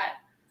your dad?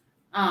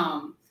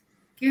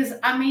 Because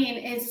I mean,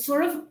 it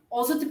sort of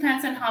also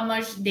depends on how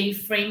much they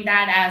frame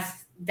that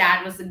as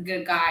dad was a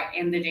good guy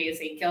and the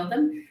JSA killed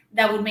him.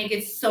 That would make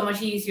it so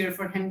much easier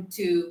for him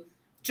to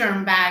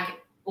turn back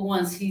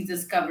once he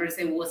discovers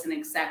it wasn't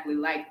exactly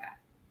like that.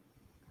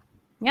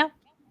 Yeah,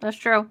 that's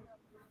true.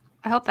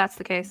 I hope that's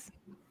the case.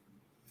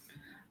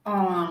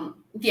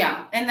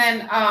 Yeah, and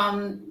then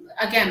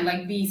again,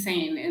 like B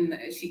saying,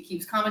 and she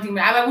keeps commenting,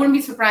 but I wouldn't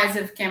be surprised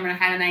if Cameron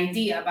had an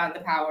idea about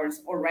the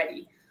powers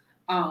already.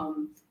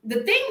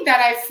 The thing that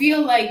I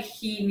feel like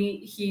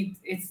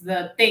it's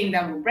the thing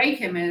that will break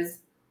him is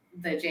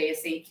the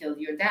JSA killed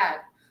your dad,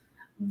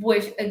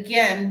 which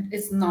again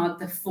is not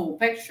the full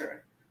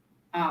picture.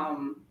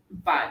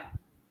 But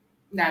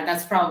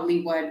that's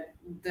probably what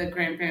the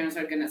grandparents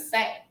are gonna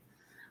say.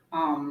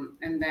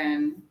 And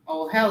then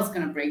all hell's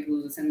gonna break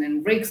loose, and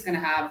then Rick's gonna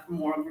have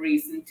more of a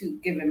reason to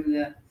give him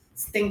the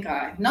stink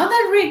eye. Not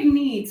that Rick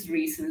needs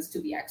reasons to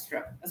be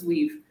extra, as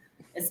we've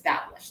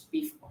established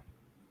before.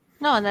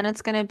 No, and then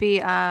it's gonna be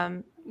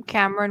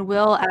Cameron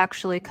will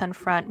actually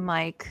confront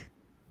Mike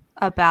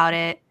about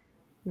it.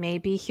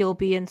 Maybe he'll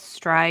be in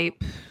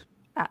Stripe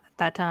at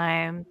that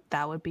time.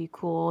 That would be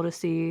cool to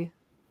see.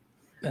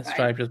 And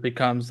Stripe just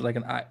becomes like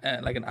an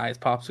ice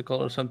popsicle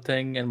or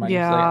something, and Mike's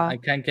like, I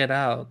can't get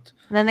out.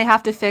 And then they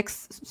have to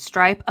fix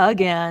Stripe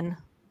again.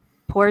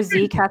 Poor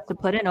Zeke has to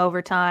put in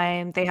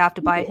overtime. They have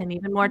to buy him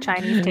even more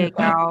Chinese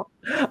takeout.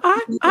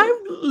 I'm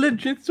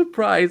legit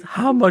surprised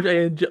how much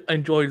I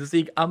enjoyed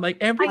Zeke. I'm like,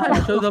 every time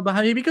he shows up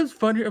behind me, he becomes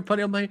funnier and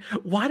funnier. I'm like,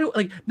 why do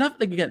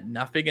nothing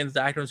against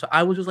the actor? So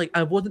I was just like,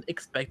 I wasn't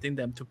expecting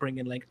them to bring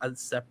in like a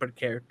separate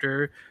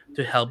character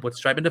to help with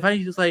Stripe. And the fact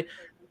he's just like,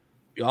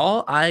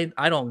 y'all, I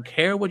don't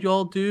care what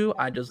y'all do.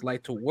 I just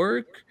like to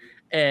work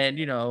and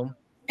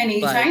and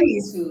eat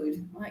Chinese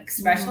food, like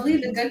especially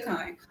the good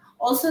kind.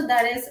 Also,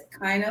 that is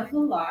kind of a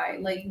lie.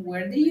 Like,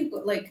 where do you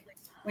go? Like,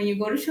 when you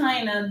go to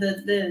China,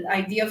 the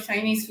idea of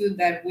Chinese food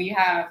that we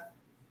have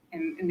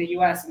in the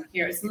U.S. and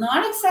here, it's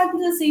not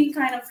exactly the same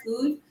kind of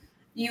food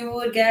you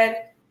would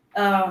get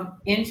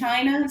in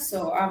China.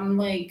 So I'm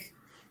like,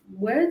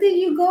 where did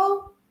you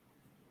go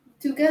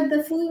to get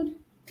the food?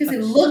 Because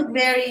it looked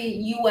very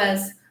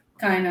U.S.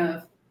 kind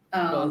of.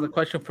 Well, the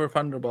question for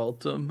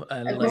Thunderbolt. And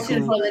a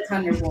question for the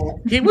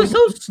Thunderbolt. He was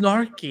so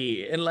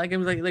snarky and like it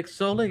was like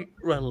so like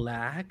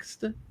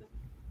relaxed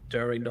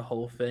during the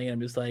whole thing.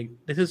 I'm just like,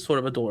 this is sort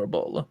of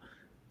adorable.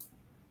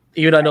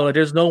 Even though I know that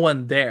there's no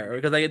one there,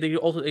 because they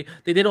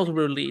did also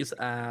release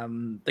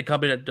the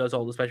company that does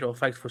all the special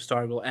effects for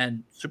Stargirl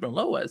and Superman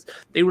Lois.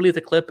 They released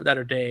a clip the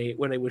other day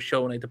where they were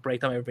showing like the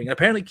breakdown of everything. And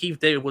apparently Keith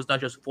David was not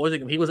just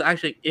voicing him; he was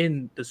actually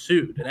in the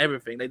suit and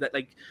everything.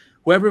 Like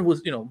whoever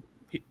was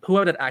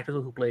whoever that actor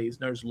who plays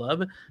Nurse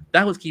Love,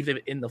 that was Keith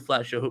David in the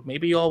flesh. So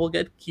maybe y'all will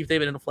get Keith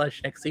David in the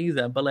flesh next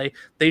season. But like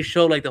they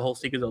show like the whole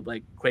sequence of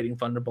like creating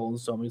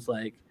Thunderbolts. So I'm just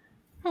like,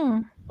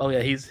 oh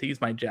yeah, he's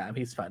my jam.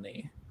 He's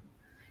funny.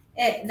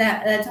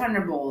 That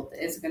Thunderbolt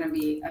is gonna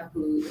be a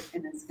hoot,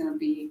 and it's gonna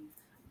be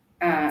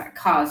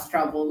cause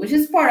trouble, which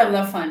is part of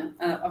the fun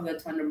of the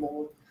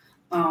Thunderbolt.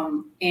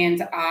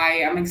 And I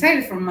am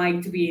excited for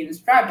Mike to be in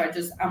Stripe.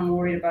 I'm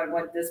worried about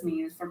what this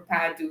means for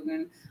Pat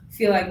Dugan. I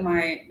feel like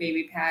my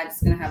baby Pat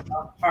is gonna have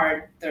a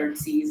hard third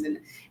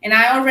season, and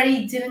I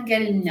already didn't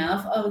get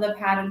enough of the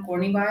Pat and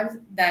Courtney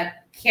vibes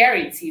that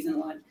carried season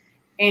 1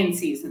 and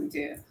season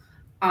 2.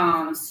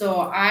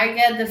 So I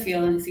get the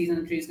feeling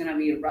season 3 is gonna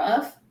be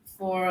rough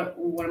for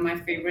one of my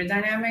favorite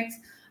dynamics.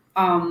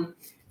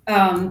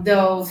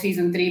 Though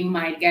season 3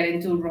 might get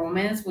into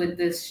romance with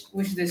this,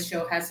 which this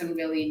show hasn't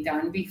really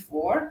done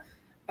before.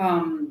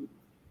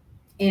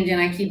 And then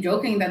I keep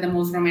joking that the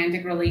most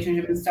romantic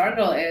relationship in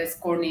Stargirl is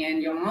Courtney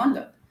and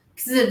Yolanda,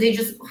 because they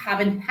just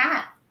haven't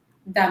had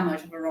that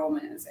much of a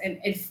romance, and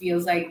it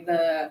feels like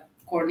the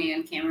Courtney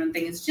and Cameron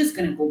thing is just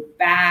gonna go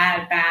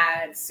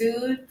bad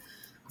soon.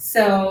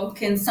 So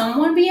can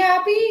someone be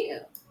happy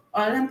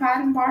other than Pat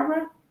and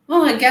Barbara?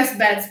 Well, I guess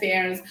Beth's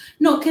parents.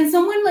 No, can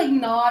someone like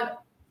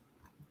not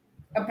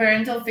a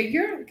parental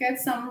figure get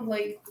some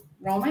like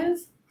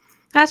romance?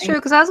 That's true,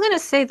 because I was going to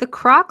say the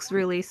Crocs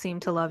really seem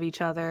to love each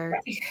other.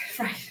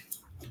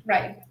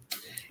 Right.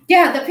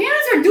 Yeah, the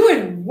parents are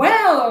doing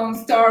well on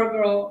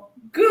Stargirl.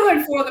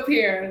 Good for the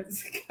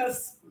parents.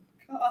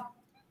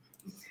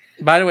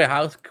 By the way,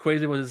 how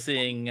crazy was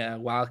seeing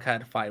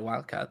Wildcat fight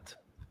Wildcat?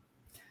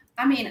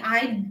 I mean,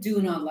 I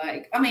do not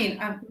like. I mean,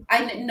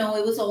 I didn't know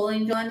it was all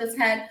in Jolanda's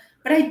head,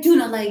 but I do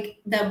not like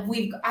that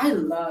I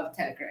love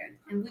Ted Grant,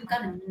 and we've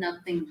got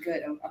nothing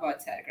good about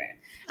Ted Grant.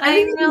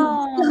 I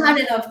know. Not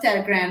enough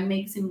Ted Grant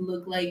makes him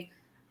look like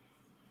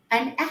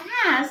an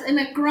ass and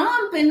a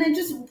grump, and then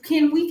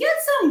can we get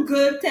some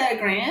good Ted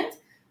Grant?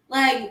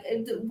 Like,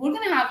 we're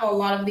gonna have a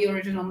lot of the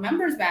original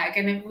members back,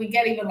 and if we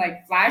get even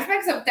like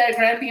flashbacks of Ted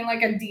Grant being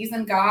like a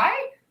decent guy,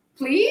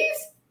 please.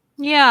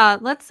 Yeah,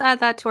 let's add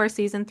that to our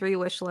season 3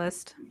 wish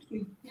list.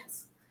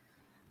 Yes.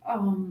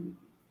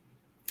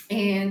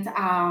 And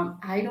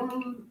I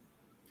don't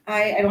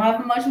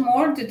have much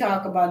more to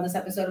talk about this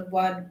episode.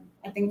 What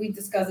I think we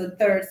discussed the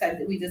third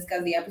side. We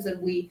discussed the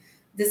episode. We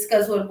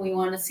discussed what we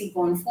want to see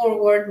going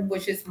forward,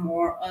 which is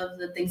more of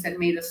the things that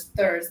made us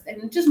thirst,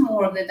 and just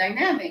more of the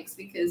dynamics,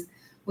 because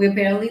we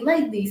apparently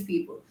like these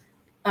people.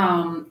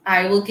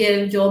 I will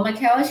give Joel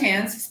McHale a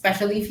chance,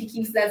 especially if he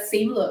keeps that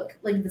same look,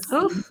 like the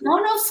same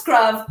no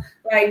scruff.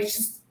 Like,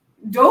 just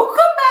don't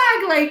come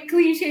back like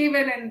clean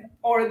shaven,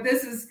 or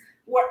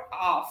we're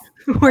off.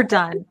 We're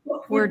done.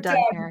 We're done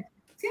here.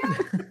 Yeah,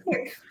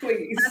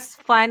 please. That's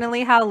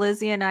finally how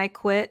Lizzie and I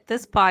quit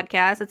this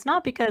podcast. It's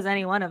not because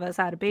any one of us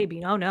had a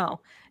baby.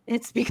 No.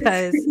 It's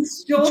because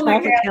Joel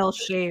McHale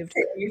shaved.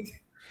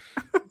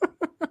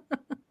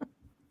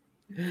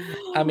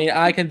 I mean,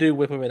 I can do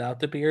with or without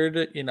the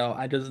beard. You know,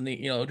 I just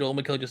need, Joel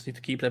McHale just needs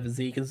to keep that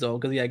physique and so,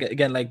 because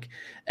again, like,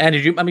 Andrew,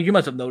 you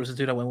must have noticed it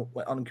too, that when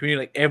on Community,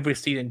 like every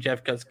season,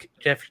 Jeff just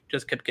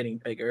kept getting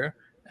bigger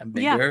and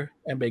bigger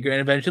and bigger,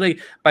 and eventually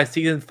by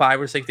season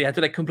 5 or 6, they had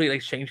to like completely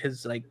like change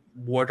his like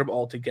wardrobe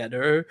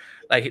altogether,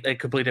 like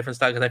completely different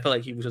style, because I felt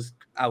like he was just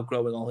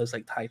outgrowing all his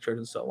like tight shirts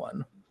and so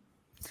on.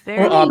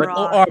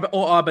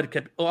 Or Abed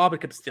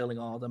kept stealing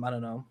all of them. I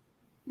don't know.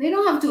 They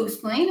don't have to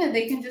explain it.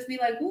 They can just be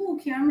like, "Oh,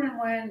 Cameron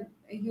when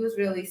he was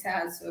really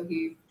sad, so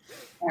he,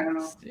 I don't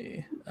know,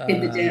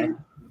 hit the gym."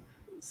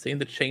 Seeing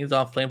the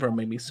chainsaw flamethrower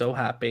made me so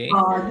happy.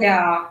 Oh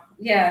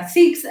yeah.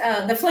 Seeks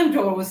the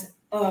flamethrower was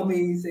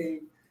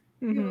amazing.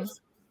 Mm-hmm.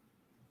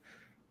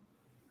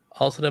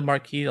 Also, the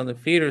marquee on the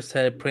theater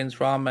said Prince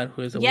Raman,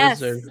 who is a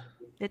wizard.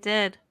 It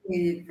did.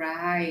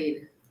 Right.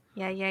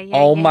 Yeah.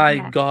 Oh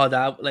my god,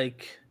 that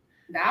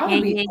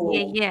would be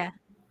cool. Yeah.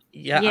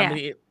 I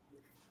mean,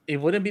 it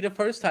wouldn't be the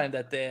first time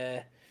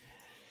that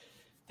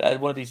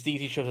one of these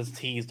DC shows has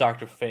teased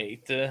Dr.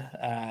 Fate,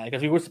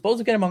 because we were supposed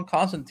to get him on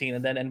Constantine,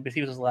 and then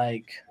NBC was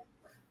like,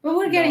 but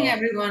we're getting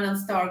everyone on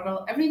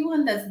Stargirl.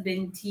 Everyone that's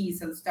been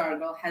teased on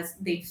Stargirl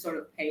they've sort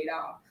of paid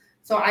off.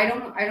 So I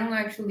don't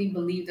actually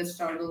believe that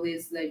Stargirl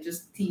is like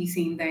just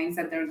teasing things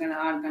that they're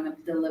gonna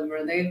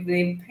deliver. They've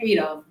paid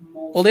off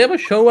most. Well, they have a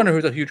showrunner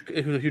who's a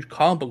huge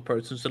comic book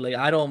person. So like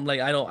I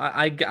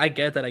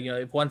get that,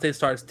 if once they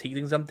start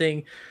teasing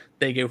something,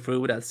 they go through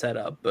with that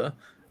setup. But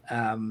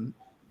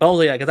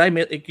also, because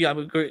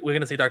we're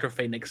gonna see Dr.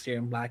 Fate next year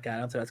in Black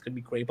Adam, so that's gonna be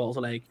great. But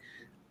also, like,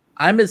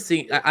 I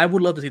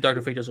would love to see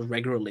Dr. Fate just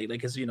regularly, like,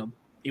 because he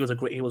was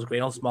great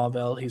on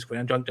Smallville, he's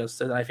great on Young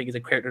Justice, and I think he's a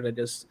character that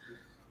just.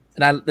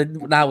 And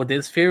now with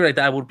this fear, like,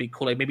 that would be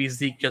cool. Like, maybe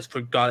Zeke just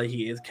forgot that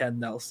he is Ken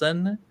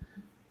Nelson,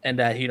 and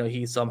that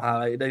he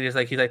somehow he's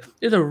like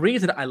there's a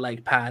reason I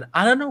like Pat.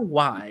 I don't know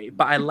why,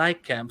 but I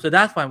like him, so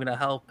that's why I'm gonna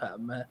help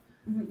him.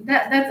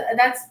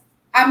 That's.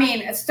 I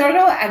mean,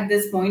 Stargirl at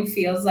this point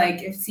feels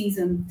like if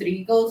season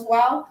 3 goes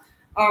well,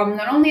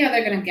 not only are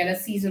they gonna get a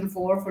season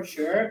 4 for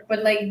sure,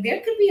 but like there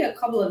could be a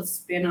couple of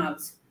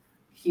spin-offs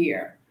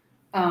here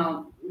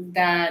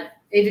that.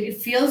 It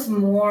feels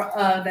more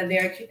that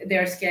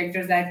there's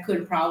characters that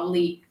could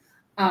probably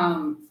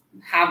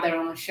have their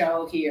own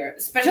show here,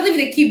 especially if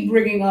they keep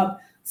bringing up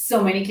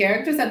so many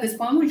characters. At this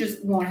point, we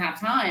just won't have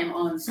time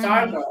on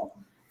Stargirl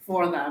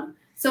for them.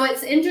 So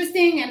it's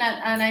interesting, and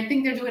I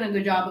think they're doing a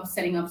good job of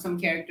setting up some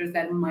characters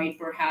that might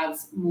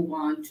perhaps move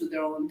on to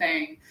their own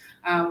thing.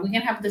 We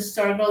can have the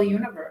Stargirl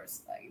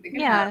universe, like they can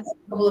have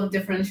a couple of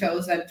different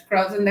shows that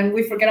cross, and then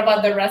we forget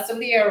about the rest of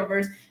the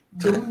Arrowverse.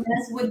 Don't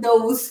mess with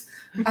those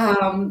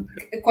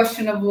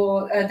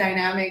questionable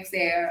dynamics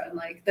there,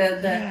 like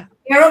the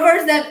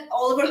Arrowverse that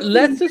Oliver.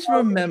 Let's just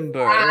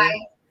remember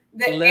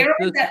the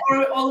Arrowverse that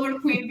Oliver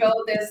Queen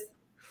built is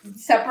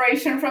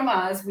separation from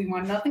us. We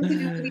want nothing to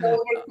do with the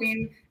Oliver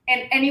Queen,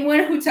 and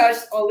anyone who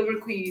touched Oliver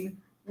Queen,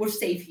 we're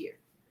safe here.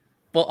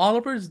 Well,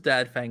 Oliver's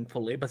dead,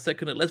 thankfully. But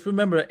secondly, let's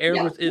remember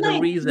Arrowverse is the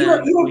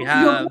reason we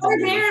have.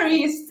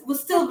 Mary was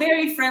still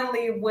very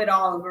friendly with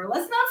Oliver.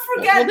 Let's not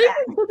forget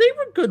that. They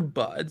were good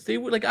buds. They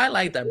were like, I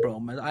like that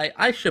bromance.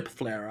 I ship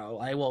Flaro.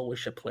 I will always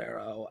ship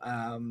Flaro.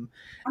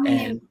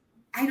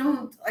 I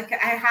don't like.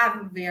 I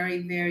have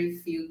very, very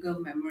few good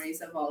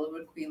memories of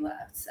Oliver Queen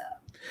left. So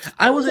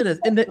I was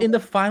in the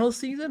final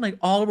season. Like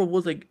Oliver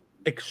was like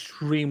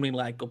extremely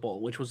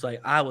likable, which was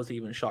like I was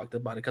even shocked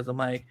about it because I'm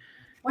like.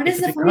 What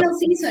is the final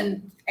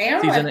season?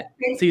 Arrow?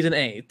 Season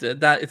 8.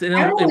 That it's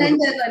Arrow ended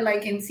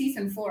like in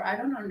season 4. I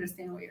don't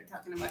understand what you're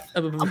talking about.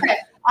 Okay.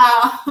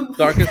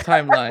 Darkest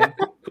timeline.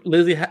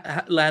 Lizzie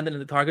landed in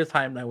the darkest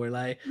timeline. Where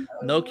like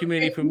no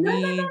community for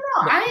me. No.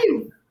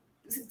 I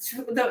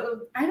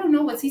don't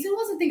know what season it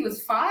was. I think it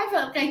was 5.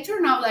 Like, I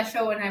turned off that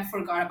show and I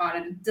forgot about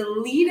it.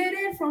 Deleted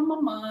it from my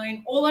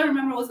mind. All I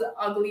remember was the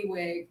ugly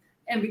wig,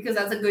 and because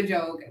that's a good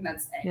joke, and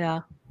that's it.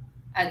 Yeah.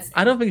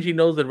 I don't think she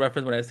knows the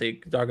reference when I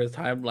say darkest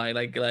timeline.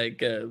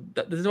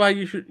 This is why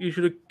you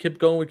should have kept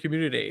going with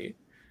Community.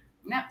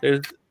 No.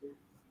 There's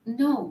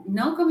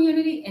no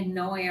Community and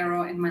no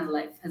Arrow in my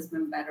life has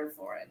been better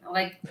for it.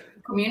 Like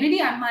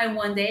Community, I might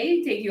one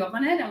day take you up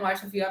on it and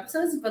watch a few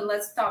episodes, but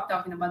let's stop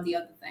talking about the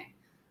other thing.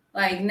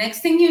 Like next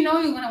thing you know,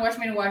 you're gonna watch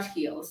me to watch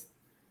Heels.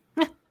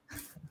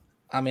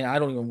 I mean, I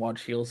don't even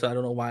watch Heels, so I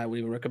don't know why I would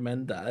even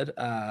recommend that.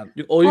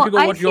 You could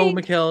go watch Joel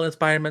McHale in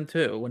Spider-Man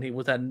 2 when he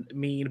was that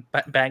mean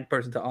bank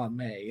person to Aunt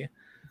May.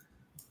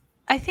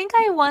 I think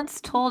I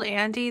once told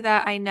Andy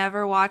that I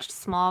never watched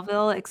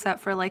Smallville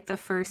except for like the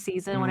first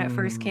season when it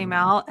first came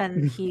out,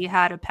 and he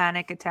had a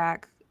panic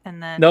attack.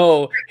 And then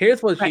no,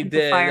 here's what she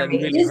did.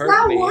 Is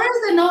that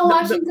worse than not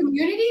watching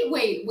Community?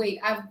 Wait,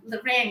 I've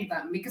ranked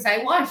them because I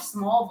watched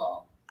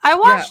Smallville. I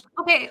watched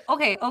wait.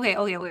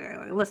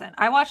 Listen,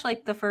 I watched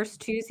like the first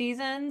 2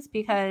 seasons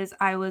because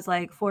I was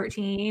like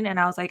 14 and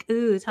I was like,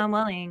 ooh, Tom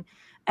Welling.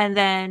 And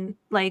then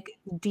like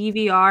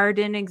DVR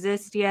didn't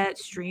exist yet,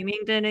 streaming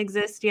didn't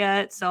exist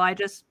yet, so I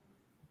just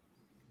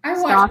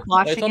stopped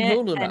watching it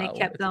and it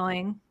kept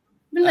going.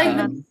 But like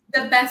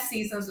the best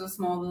seasons of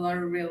Smallville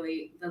are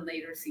really the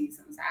later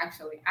seasons,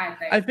 actually.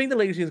 I think the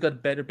later seasons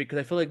got better because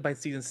I feel like by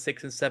season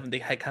 6 and 7 they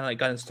had kind of like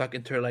gotten stuck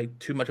into like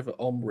too much of an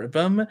own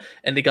rhythm,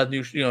 and they got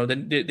new.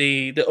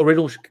 The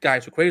original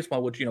guys who created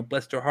Smallville, which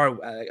bless their heart,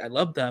 I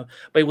love them.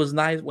 But it was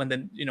nice when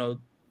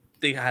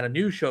they had a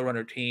new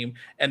showrunner team,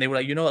 and they were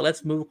like, you know what,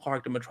 let's move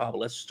Clark to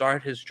Metropolis. Let's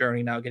start his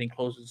journey now, getting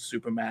closer to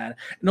Superman.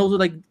 And also,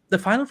 like the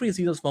final 3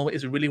 seasons of Smallville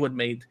is really what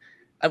made.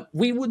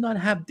 We would not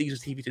have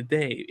these TV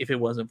today if it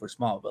wasn't for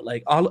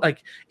Smallville.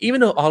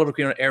 Even though Oliver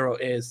Queen on Arrow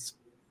is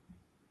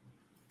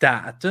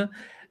that,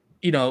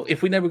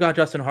 if we never got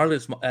Justin Hartley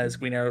as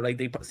Green Arrow, like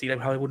they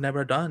probably would never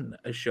have done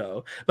a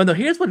show. But no,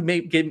 here's what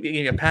gave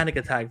me a panic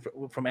attack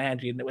from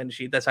Angie when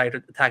she decided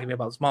to attack me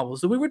about Smallville.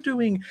 So we were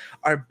doing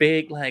our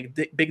big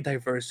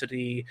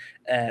diversity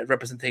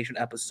representation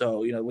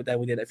episode, that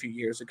we did a few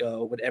years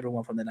ago with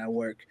everyone from the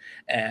network.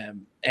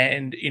 And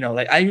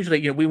I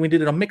usually, when we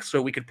did it on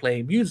Mixer, we could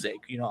play music,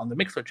 on the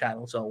Mixer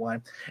channel and so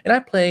on. And I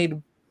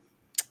played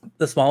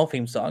the Small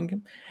theme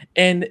song,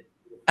 and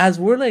as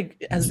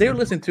they're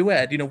listening to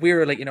it,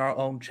 we're like in our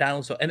own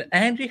channel. So, and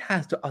Angie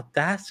has the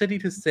audacity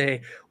to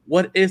say,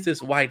 "What is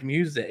this white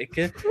music?"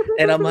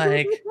 And I'm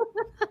like,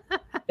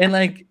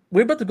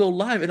 we're about to go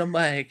live, and I'm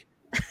like,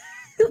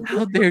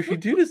 how dare she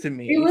do this to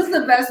me? It was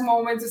the best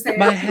moment to say.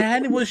 My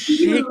hand was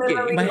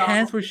shaking. My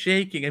hands were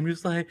shaking. I'm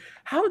just like,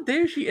 how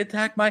dare she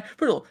attack my?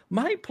 First of all,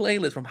 my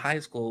playlist from high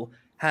school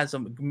has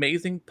some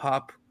amazing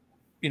pop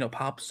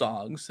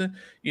songs.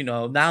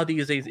 Now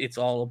these days it's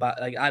all about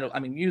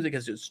music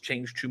has just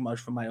changed too much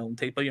from my own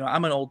taste. But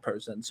I'm an old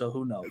person, so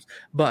who knows?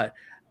 But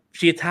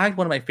she attacked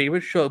one of my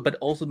favorite shows, but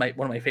also one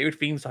of my favorite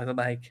theme songs. I'm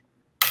like,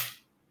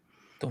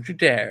 don't you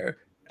dare!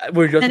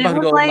 We're just about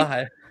to go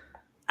live.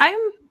 I'm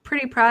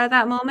pretty proud of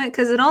that moment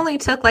because it only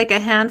took like a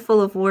handful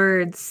of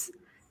words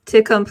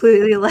to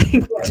completely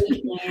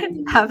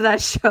have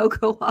that show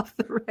go off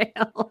the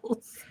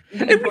rails.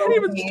 And we hadn't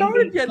even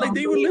started yet. Like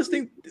they were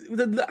listening.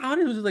 The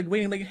audience was just like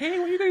waiting, like, "Hey,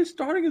 when are you guys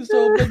starting this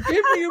show? Like,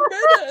 give me a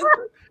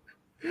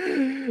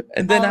minute."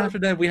 And then after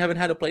that, we haven't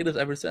had a playlist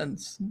ever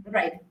since.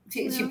 Right,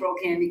 she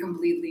broke Andy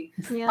completely.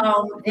 Yeah.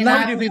 And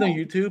now we do things on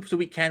YouTube, so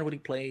we can't really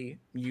play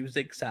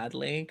music,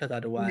 sadly, because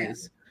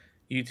otherwise,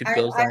 YouTube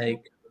goes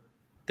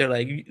they're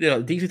like,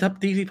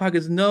 DC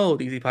Pockets, no.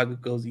 DC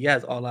Pocket goes,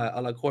 yes, a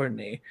la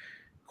Courtney.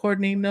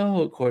 Courtney,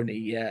 no. Courtney,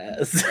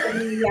 yes.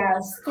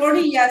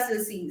 Courtney, yes,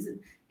 this season.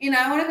 And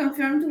I want to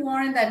confirm to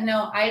Warren that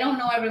no, I don't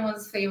know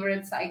everyone's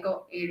favorite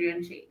psycho,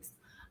 Adrian Chase.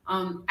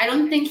 I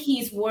don't think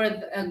he's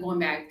worth going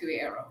back to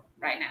Arrow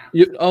right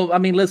now. I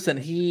mean, listen,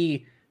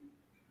 he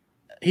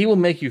will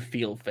make you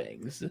feel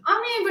things.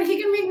 I mean, but he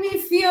can make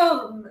me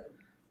feel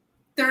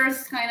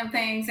thirst kind of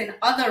things in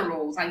other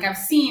roles. Like I've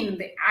seen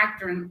the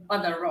actor in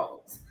other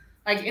roles.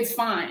 Like it's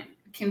fine.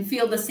 Can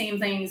feel the same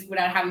things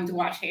without having to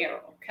watch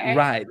Arrow. Okay.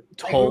 Right.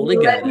 Totally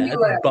get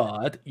it.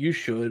 But you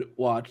should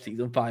watch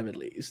season 5 at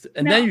least.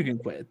 And then you can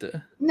quit.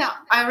 No,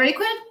 I already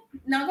quit.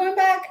 Not going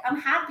back. I'm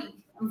happy.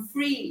 I'm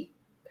free.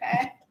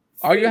 Okay.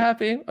 Are you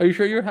happy? Are you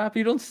sure you're happy?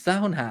 You don't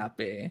sound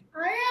happy.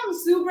 I am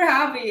super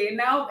happy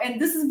now, and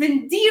this has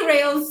been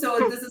derailed.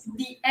 So this is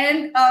the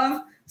end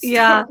of.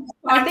 Yeah,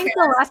 I think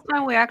the last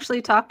time we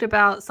actually talked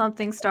about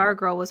something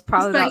Stargirl was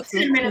probably about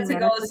 10 minutes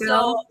ago.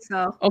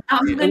 So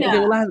okay,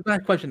 well,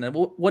 last question then.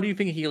 What do you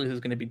think Helix is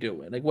going to be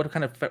doing? Like, what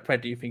kind of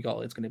threat do you think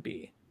all it's going to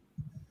be?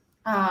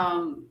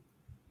 I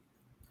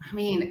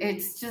mean,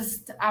 it's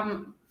just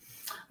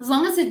as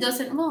long as it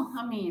doesn't. Well,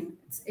 I mean,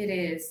 it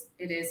is.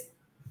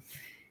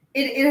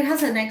 It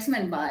has an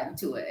X-Men vibe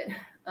to it.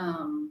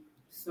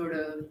 Sort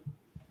of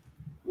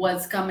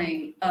what's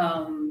coming.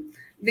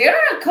 There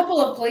are a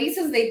couple of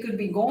places they could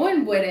be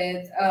going with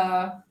it.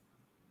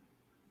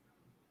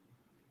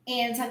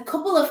 And a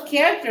couple of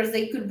characters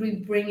they could be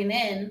bringing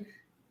in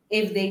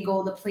if they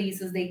go the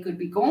places they could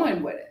be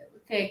going with it.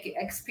 Like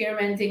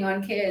experimenting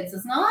on kids.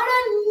 It's not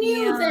a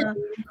new thing.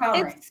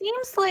 It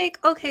seems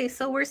like, okay,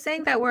 so we're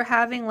saying that we're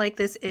having like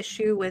this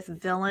issue with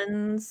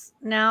villains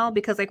now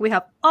because like we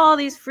have all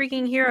these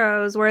freaking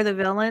heroes where the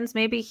villains,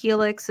 maybe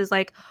Helix is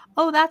like,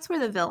 oh, that's where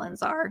the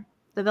villains are.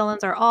 The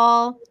villains are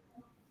all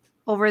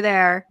over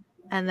there,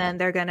 and then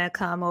they're gonna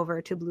come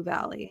over to Blue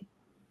Valley.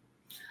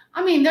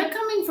 I mean, they're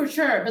coming for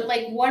sure, but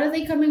like, what are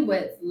they coming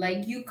with?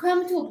 Like, you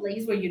come to a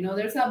place where you know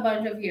there's a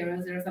bunch of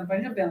heroes, there's a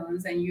bunch of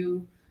villains, and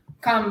you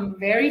come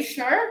very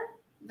sure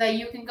that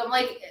you can come.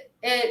 Like,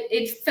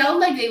 it felt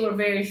like they were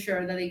very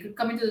sure that they could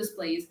come into this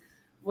place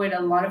with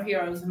a lot of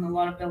heroes and a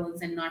lot of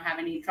villains and not have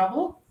any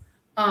trouble.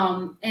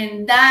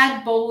 And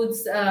that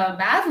bodes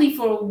badly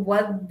for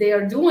what they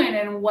are doing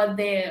and what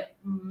their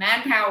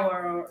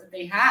manpower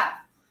they have.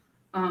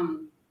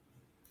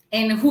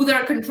 And who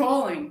they're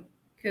controlling.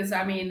 Because,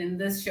 I mean, in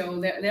this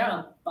show, there are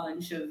a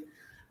bunch of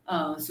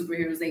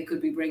superheroes they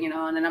could be bringing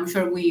on. And I'm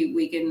sure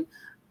we can,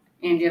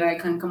 Andy and I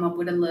can come up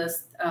with a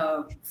list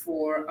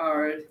for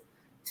our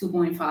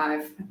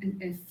 2.5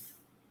 if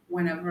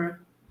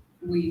whenever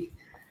we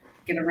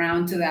get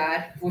around to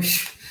that,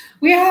 which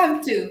we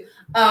have to.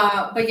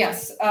 But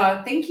yes,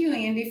 thank you,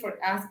 Andy, for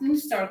asking the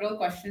Stargirl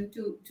question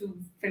to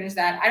finish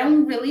that. I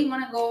don't really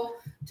want to go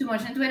too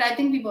much into it. I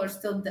think people are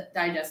still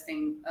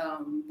digesting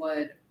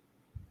what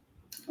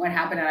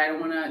happened, and I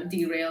don't want to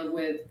derail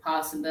with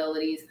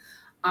possibilities.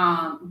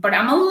 But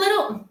I'm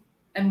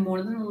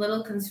more than a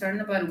little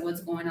concerned about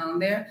what's going on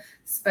there,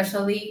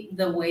 especially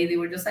the way they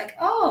were just like,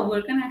 oh,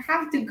 we're going to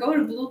have to go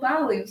to Blue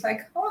Valley. It's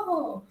like,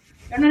 oh,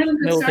 they're not even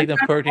concerned. It'll take them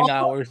 13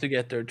 hours to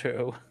get there,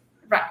 too.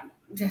 Right.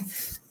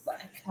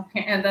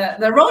 Okay. And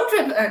the road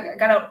trip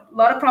got a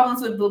lot of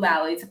problems with Blue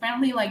Valley. It's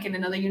apparently like in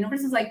another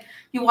universe. It's like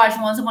you watch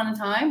Once Upon a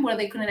Time where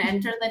they couldn't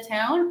enter the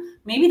town.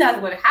 Maybe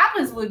that's what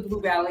happens with Blue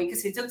Valley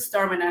because it took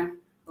Starman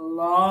a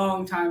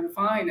long time to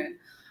find it.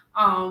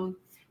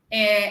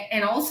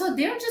 And also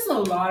there are just a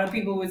lot of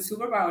people with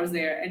superpowers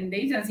there, and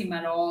they don't seem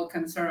at all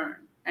concerned.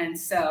 And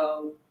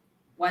so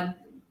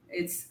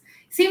it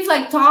seems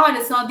like Todd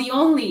is not the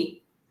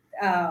only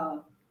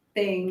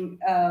thing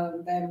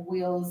that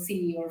we'll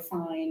see or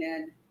find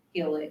at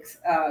Helix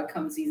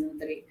come season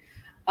 3.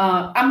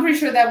 I'm pretty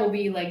sure that will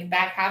be like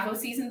back half of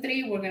season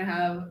 3. We're gonna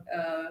have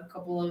a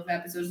couple of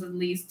episodes at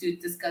least to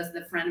discuss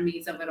the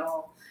frenemies of it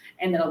all,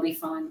 and that'll be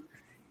fun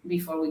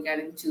before we get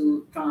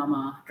into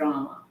drama.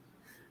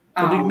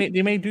 Well,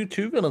 they may do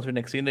 2 villains for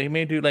next season. They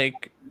may do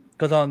like,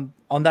 because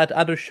on that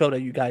other show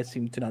that you guys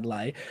seem to not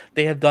like,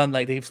 they have done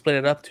like they've split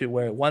it up to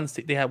where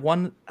they have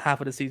one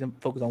half of the season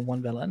focused on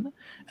one villain,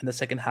 and the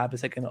second half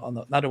is on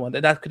another one.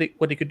 And that's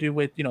what they could do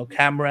with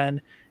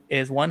Cameron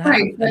is one half.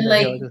 Right, but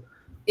like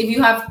if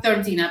you have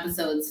 13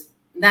 episodes,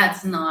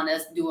 that's not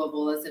as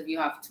doable as if you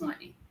have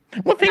 20.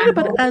 Well, think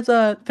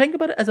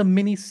about it as a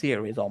mini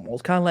series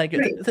almost, kind of like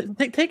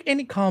take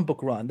any comic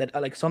book run that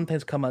like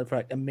sometimes come out for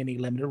like a mini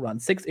limited run,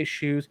 6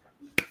 issues,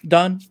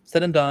 done,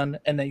 said and done,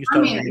 and then you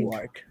start a new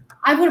arc.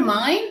 I wouldn't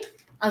mind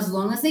as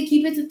long as they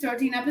keep it to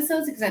 13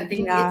 episodes because I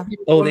think yeah.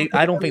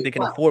 I don't think they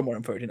can afford more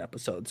than 13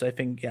 episodes. So I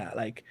think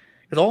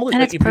because all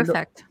and it's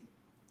perfect.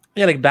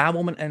 Yeah, like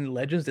Batwoman and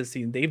Legends this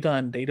season, they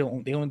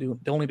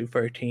only do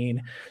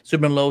 13.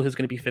 Superman Lois is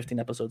going to be 15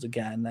 episodes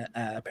again,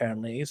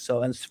 apparently.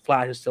 So and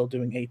Flash is still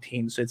doing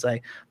 18. So it's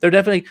like they're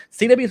definitely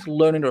CW is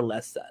learning their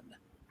lesson,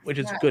 which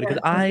is good because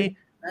I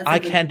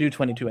can't do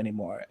 22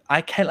 anymore.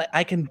 I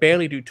can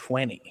barely do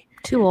 20.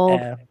 Too old.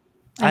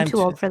 I'm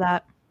too old for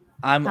that.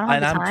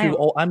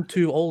 I'm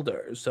too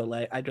older. So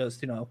like I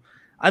just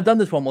I've done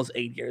this for almost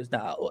 8 years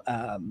now.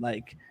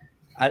 Like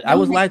I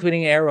was live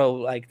tweeting Arrow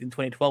like in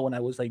 2012 when I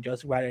was like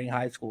just graduating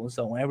high school, and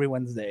so every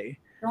Wednesday.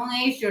 Don't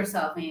age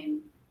yourself,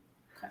 man.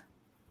 Okay.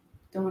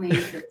 Don't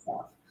age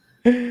yourself.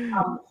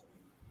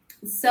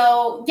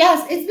 So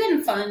yes, it's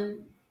been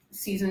fun.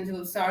 Season 2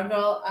 of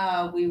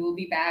Stargirl. We will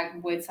be back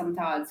with some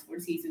thoughts for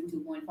season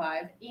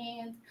 2.5,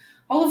 and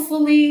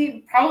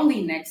hopefully,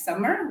 probably next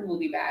summer, we'll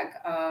be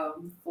back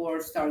for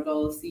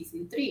Stargirl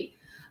season 3.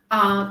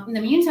 In the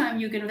meantime,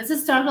 you can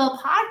visit Stargirl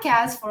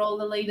Podcast for all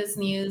the latest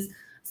news.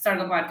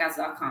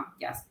 StargirlPodcast.com.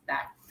 Yes,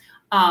 that.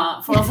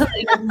 For all the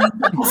latest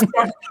news.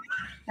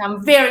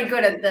 I'm very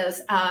good at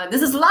this.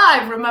 This is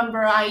live.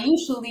 Remember, I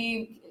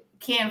usually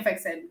can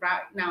fix it.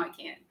 Right now, I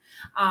can't.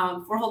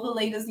 For all the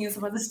latest news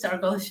about the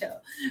Stargirl show,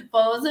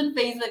 follow us on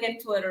Facebook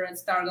and Twitter at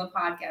Stargirl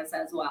Podcast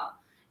as well.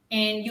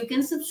 And you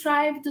can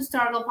subscribe to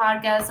Stargirl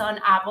Podcast on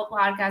Apple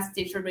Podcasts,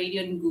 Stitcher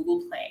Radio, and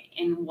Google Play.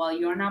 And while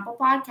you're on Apple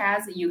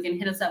Podcasts, you can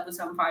hit us up with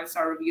some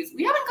 5-star reviews.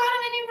 We haven't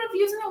gotten any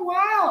reviews in a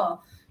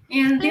while.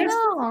 And there's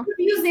some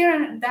reviews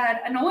there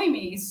that annoy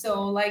me.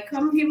 So, like,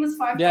 come give us 5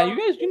 stars. Yeah, you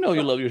guys, you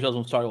love yourselves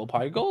on Stargirl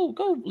Podcast.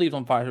 Go leave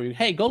some 5 reviews.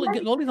 Hey, go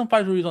leave some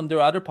 5 reviews on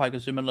their other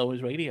podcast, Zoom and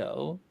Lois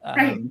Radio.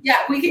 Right. Yeah,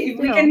 we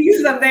can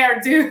use them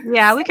there too.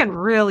 Yeah, we can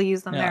really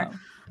use them there.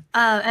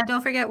 And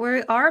don't forget,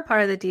 we are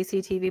part of the DC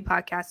TV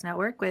Podcast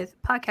Network with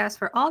podcasts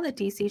for all the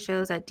DC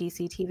shows at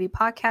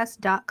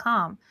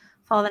dctvpodcast.com.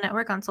 Follow the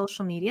network on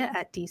social media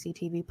at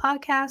DCTV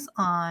Podcasts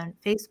on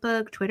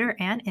Facebook, Twitter,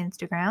 and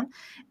Instagram.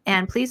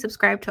 And please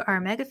subscribe to our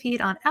mega feed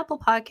on Apple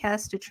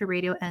Podcasts, Stitcher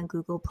Radio, and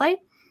Google Play.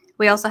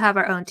 We also have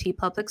our own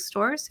TeePublic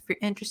stores. If you're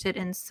interested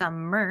in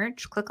some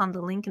merch, click on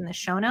the link in the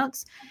show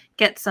notes.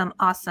 Get some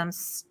awesome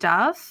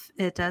stuff.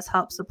 It does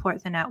help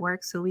support the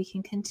network so we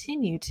can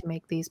continue to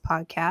make these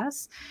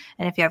podcasts.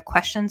 And if you have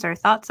questions or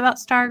thoughts about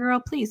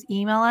Stargirl, please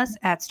email us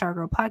at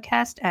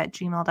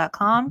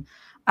stargirlpodcast@gmail.com.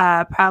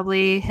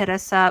 Probably hit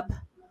us up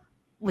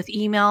with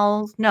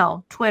emails.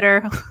 No,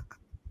 Twitter.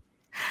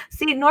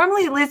 See,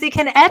 normally Lizzie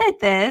can edit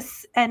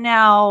this, and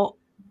now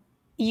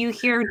you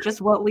hear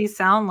just what we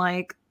sound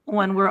like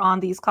when we're on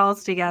these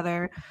calls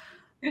together.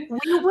 We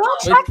will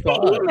check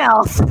the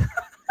emails.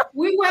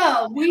 We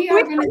will. We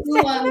are going to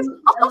do a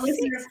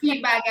listener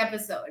feedback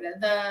episode.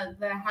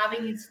 The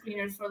having it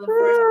screeners for the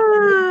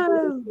first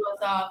one.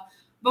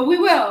 But we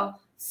will.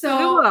 So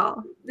we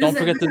will. Don't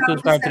forget to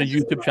subscribe to the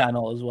YouTube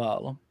channel as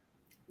well.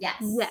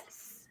 Yes.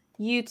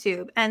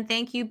 YouTube. And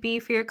thank you, B,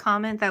 for your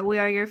comment that we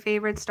are your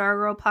favorite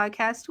Stargirl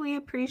podcast. We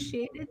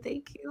appreciate it.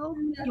 Thank you.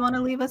 You want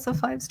to leave us a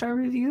 5-star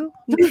review?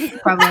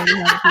 Probably.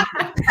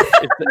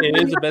 It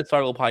is the best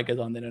Stargirl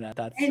podcast on the internet.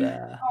 That's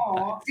and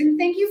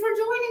thank you for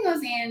joining us,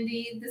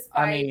 Andy.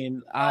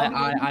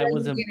 I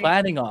wasn't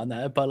planning on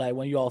that, but like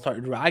when you all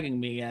started dragging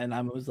me, and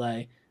I was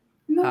like,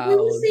 no, we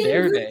were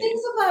saying good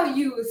things about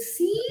you.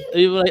 See,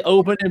 they were like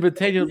open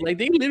invitation. Like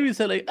they literally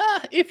said, like,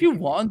 if you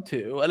want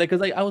to, like, because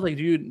like I was like,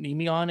 do you need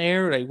me on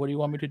air? Like, what do you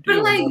want me to do?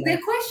 But like the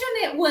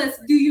question was,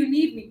 do you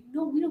need me?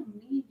 No, we don't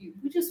need you.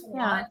 We just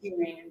want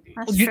you, Andy.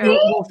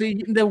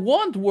 The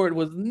want word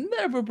was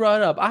never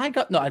brought up. I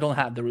don't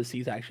have the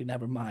receipts actually.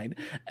 Never mind.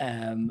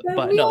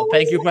 But no,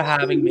 thank you for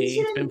having me.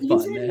 It's been fun.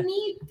 You shouldn't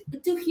need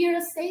to hear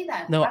us say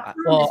that. No,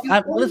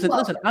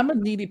 listen. I'm a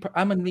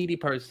needy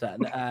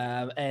person.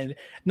 And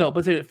no,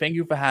 but thank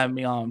you for having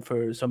me on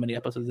for so many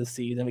episodes this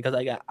season, because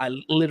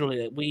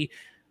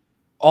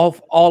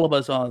all of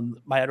us on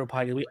my other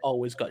podcast, we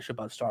always gush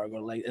about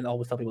Stargirl, like, and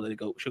always tell people that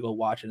they should go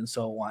watch it and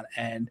so on.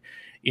 And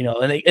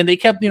they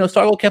kept,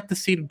 Stargirl kept the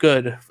seed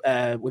good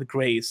with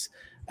Grace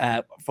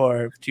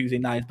for Tuesday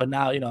nights. But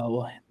now,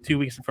 2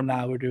 weeks from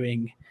now, we're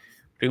doing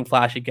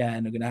Flash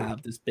again. We're gonna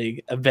have this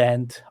big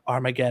event,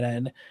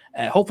 Armageddon.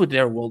 Hopefully,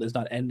 their world is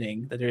not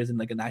ending. That there isn't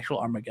like an actual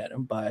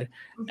Armageddon, but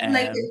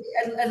like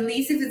at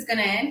least if it's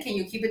gonna end, can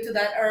you keep it to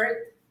that Earth?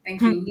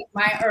 Thank you. Leave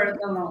my Earth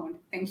alone.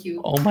 Thank you.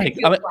 Oh my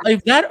God!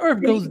 If that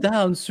Earth goes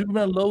down,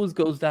 Superman Lois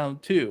goes down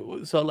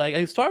too. So like,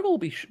 Stargirl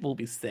will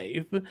be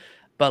safe,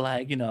 but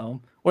like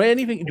or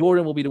anything,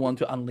 Jordan will be the one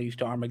to unleash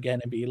the Armageddon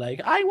and be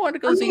like, I want to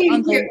go see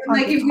Uncle.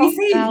 Like if we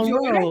say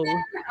Jordan,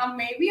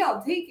 maybe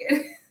I'll take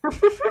it.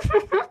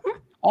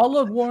 All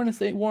of Warren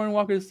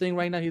Walker is saying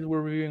right now,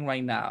 we're reviewing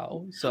right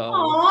now. So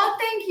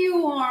thank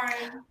you,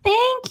 Warren.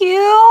 Thank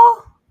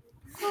you.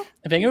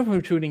 Thank you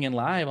for tuning in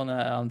live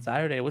on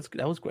Saturday.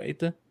 That was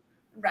great.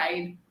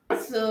 Right.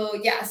 So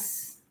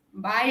yes.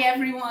 Bye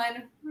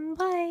everyone.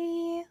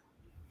 Bye.